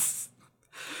 Yes.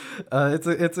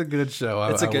 It's a good show.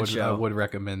 It's a good show. I would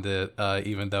recommend it,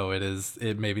 even though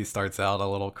it maybe starts out a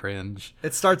little cringe.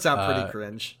 It starts out pretty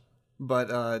cringe,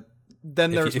 but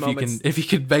then there's moments. If you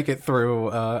can make it through,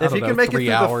 if you can make it through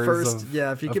the first,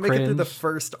 if you can make it through the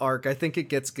first arc, I think it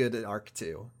gets good at arc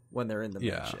 2 when they're in the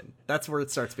mansion. That's where it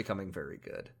starts becoming very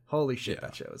good. Holy shit,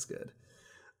 that show is good.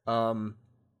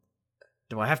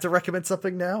 Do I have to recommend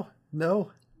something now?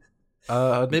 No.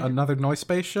 Another Noise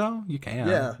Space show? You can.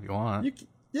 Yeah. If you want.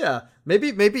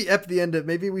 Maybe at the end of,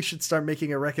 maybe we should start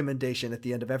making a recommendation at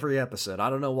the end of every episode. I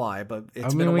don't know why, but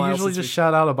it's been a while. We usually just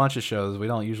shout out a bunch of shows. We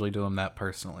don't usually do them that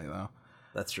personally, though.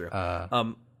 That's true.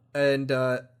 I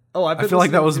I feel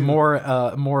like that was more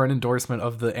an endorsement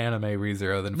of the anime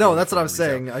ReZero than no. That's what I'm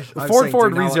saying.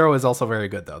 Forward ReZero is also very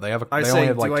good, though. They only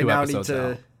have like 2 episodes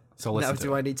now. So listen. Now,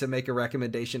 do I need to make a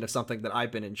recommendation of something that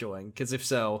I've been enjoying? Because if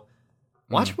so,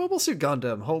 watch Mobile Suit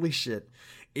Gundam. Holy shit.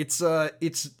 It's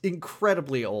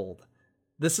incredibly old.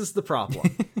 This is the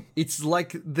problem.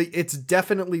 It's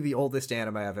definitely the oldest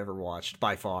anime I've ever watched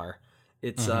by far.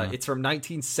 It's from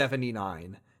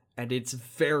 1979, and it's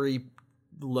very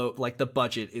low. Like the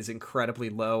budget is incredibly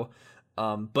low,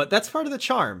 but that's part of the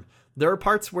charm. There are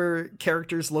parts where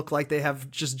characters look like they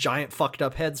have just giant fucked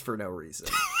up heads for no reason,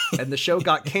 and the show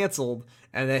got canceled,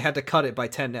 and they had to cut it by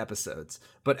 10 episodes.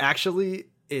 But actually,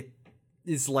 it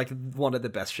is like one of the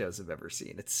best shows I've ever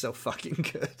seen. It's so fucking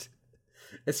good.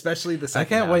 Especially the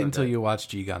second. I can't wait until you watch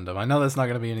G Gundam. I know that's not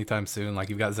going to be anytime soon. Like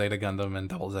you've got Zeta Gundam and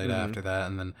Double Zeta after that,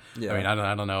 and then I mean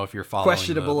I don't know if you're following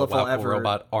questionable the if I'll ever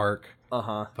Robot arc.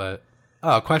 But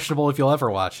Oh, questionable if you'll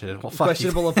ever watch it. Well, fuck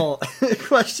Questionable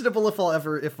if I'll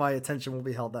if my attention will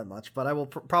be held that much, but I will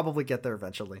probably get there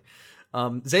eventually.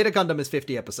 Zeta Gundam is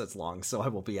 50 episodes long, so I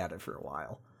will be at it for a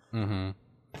while.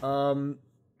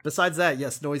 Besides that,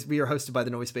 yes, we are hosted by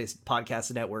the Noise Space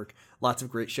Podcast Network. Lots of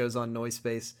great shows on Noise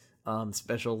Space.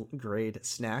 Special grade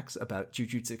snacks about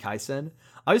Jujutsu Kaisen.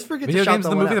 I always forget Video to shout Games, that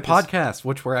the one movie, out, the podcast,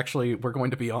 which we're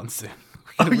going to be on soon.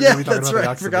 Oh yeah, that's right.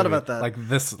 I forgot about that.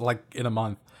 Like in a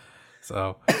month.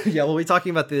 So yeah, we'll be talking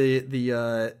about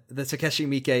the Takeshi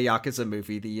Miike Yakuza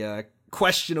movie, the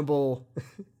questionable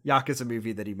Yakuza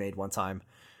movie that he made one time.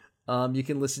 You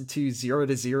can listen to 0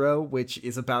 to 0, which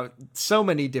is about so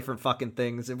many different fucking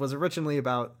things. It was originally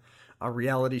about a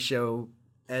reality show,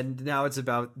 and now it's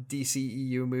about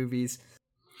DCEU movies.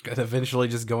 And eventually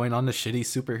just going on to shitty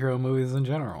superhero movies in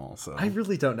general. So I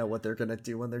really don't know what they're gonna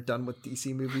do when they're done with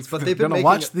DC movies, but they're gonna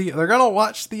watch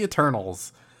the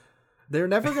Eternals. They're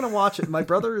never gonna watch it. My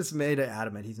brother is made it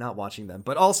adamant he's not watching them.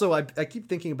 But also, I keep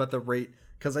thinking about the rate,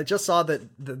 because I just saw that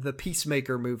the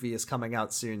Peacemaker movie is coming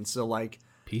out soon. So like,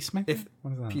 Peacemaker?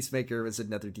 What is that? Peacemaker is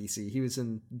another DC. He was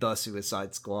in The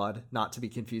Suicide Squad, not to be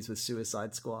confused with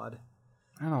Suicide Squad.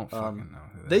 I don't fucking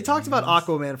know. They talked about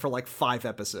Aquaman for like 5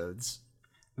 episodes.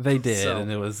 They did,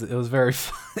 and it was very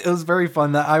it was very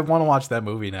fun. That I want to watch that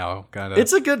movie now. Kind of,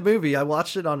 it's a good movie. I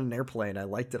watched it on an airplane. I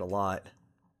liked it a lot.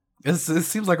 It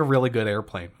seems like a really good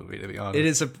airplane movie, to be honest. It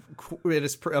is a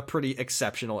pretty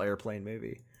exceptional airplane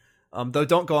movie. Though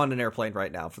don't go on an airplane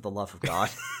right now, for the love of God.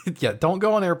 Yeah, don't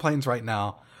go on airplanes right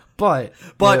now. But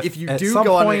if you do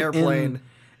go on an airplane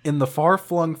in the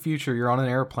far-flung future, you're on an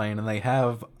airplane and they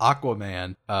have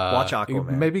Aquaman. Watch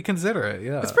Aquaman. Maybe consider it.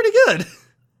 Yeah, it's pretty good.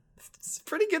 It's a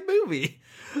pretty good movie.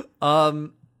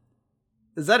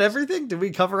 Is that everything? Did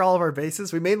we cover all of our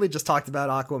bases? We mainly just talked about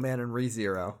Aquaman and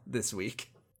ReZero this week.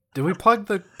 Did we plug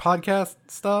the podcast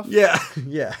stuff? Yeah.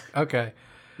 Yeah. Okay.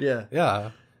 Yeah.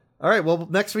 Yeah. All right. Well,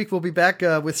 next week we'll be back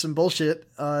with some bullshit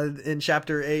in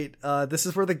Chapter 8. This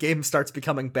is where the game starts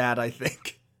becoming bad, I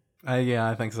think. Yeah,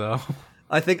 I think so.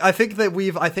 I think that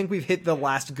we've hit the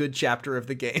last good chapter of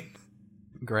the game.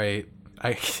 Great.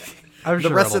 I'm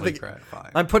sure rest it'll of be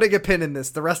fine. I'm putting a pin in this.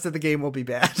 The rest of the game will be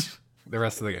bad. The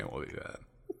rest of the game will be bad.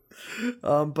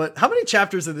 But how many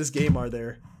chapters of this game are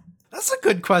there? That's a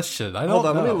good question. I don't Hold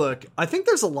on, know. let me look. I think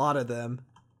there's a lot of them.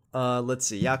 Let's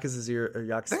see. Yakuza 0 or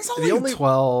Yakuza. There's only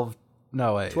 12.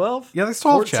 No, wait. 12? Yeah, there's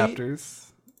 12 14?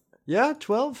 chapters. Yeah,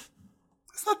 12.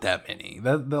 It's not that many.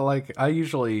 Like I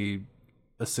usually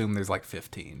assume there's like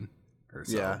 15 or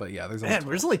so. Yeah. But yeah, there's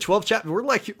only 12 chapters. We're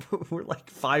like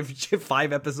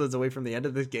five episodes away from the end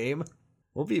of this game.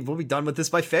 We'll be done with this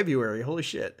by February. Holy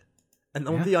shit. And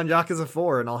then we'll be on Yakuza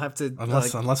 4, and I'll have to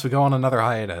unless we go on another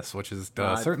hiatus, which is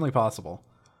certainly possible.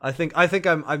 I think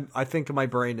my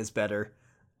brain is better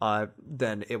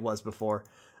than it was before.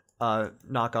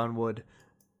 Knock on wood.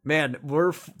 Man,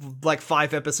 we're like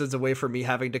 5 episodes away from me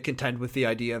having to contend with the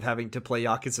idea of having to play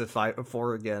Yakuza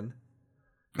 4 again.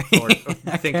 Or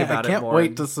think about it more. I can't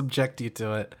wait to subject you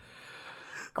to it.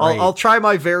 I'll try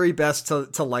my very best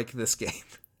to like this game.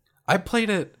 I played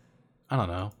it, I don't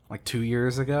know, like 2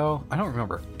 years ago. I don't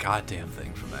remember a goddamn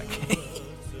thing from that game.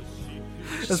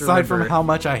 Aside from how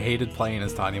much I hated playing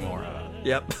as Tanimura.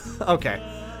 Yep. Okay.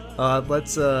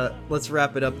 Let's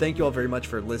wrap it up. Thank you all very much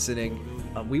for listening.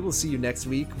 We will see you next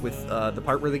week with the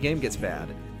part where the game gets bad.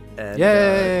 And,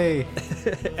 yay!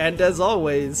 And as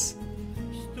always,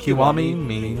 Kiwami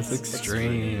means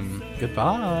extreme.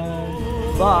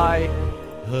 Goodbye. Bye.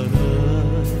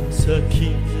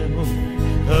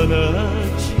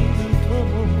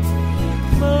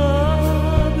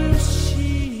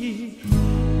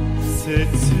 切